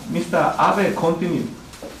Mr. Abe continued.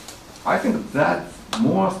 I think that's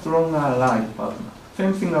more stronger allied partner.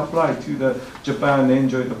 Same thing applies to the Japan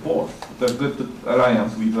enjoyed both the good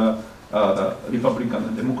alliance with the Republican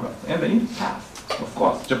and Democrats. And in the past, of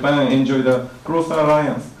course, Japan enjoyed a closer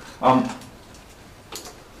alliance.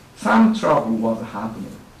 Some trouble was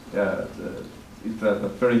happening. It's a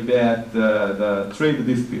very bad the trade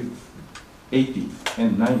disputes, 80s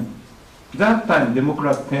and 90s. That time,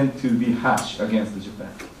 Democrats tend to be harsh against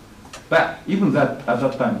Japan. But even that, at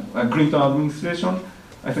that time, Clinton administration,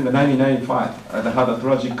 I think in 1995, they had a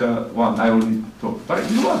tragic one I already talked. But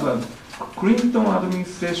it was a Clinton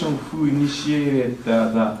administration who initiated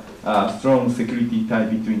the strong security tie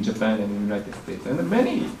between Japan and the United States. And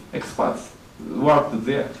many experts worked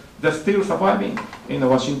there. They're still surviving in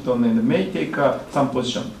Washington and may take some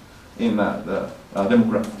position in the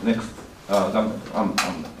Democrats next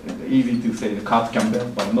government. Easy to say the Kurt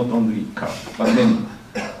Campbell, but not only Kurt, but many.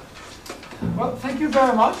 Well, thank you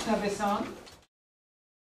very much, Nabe-san.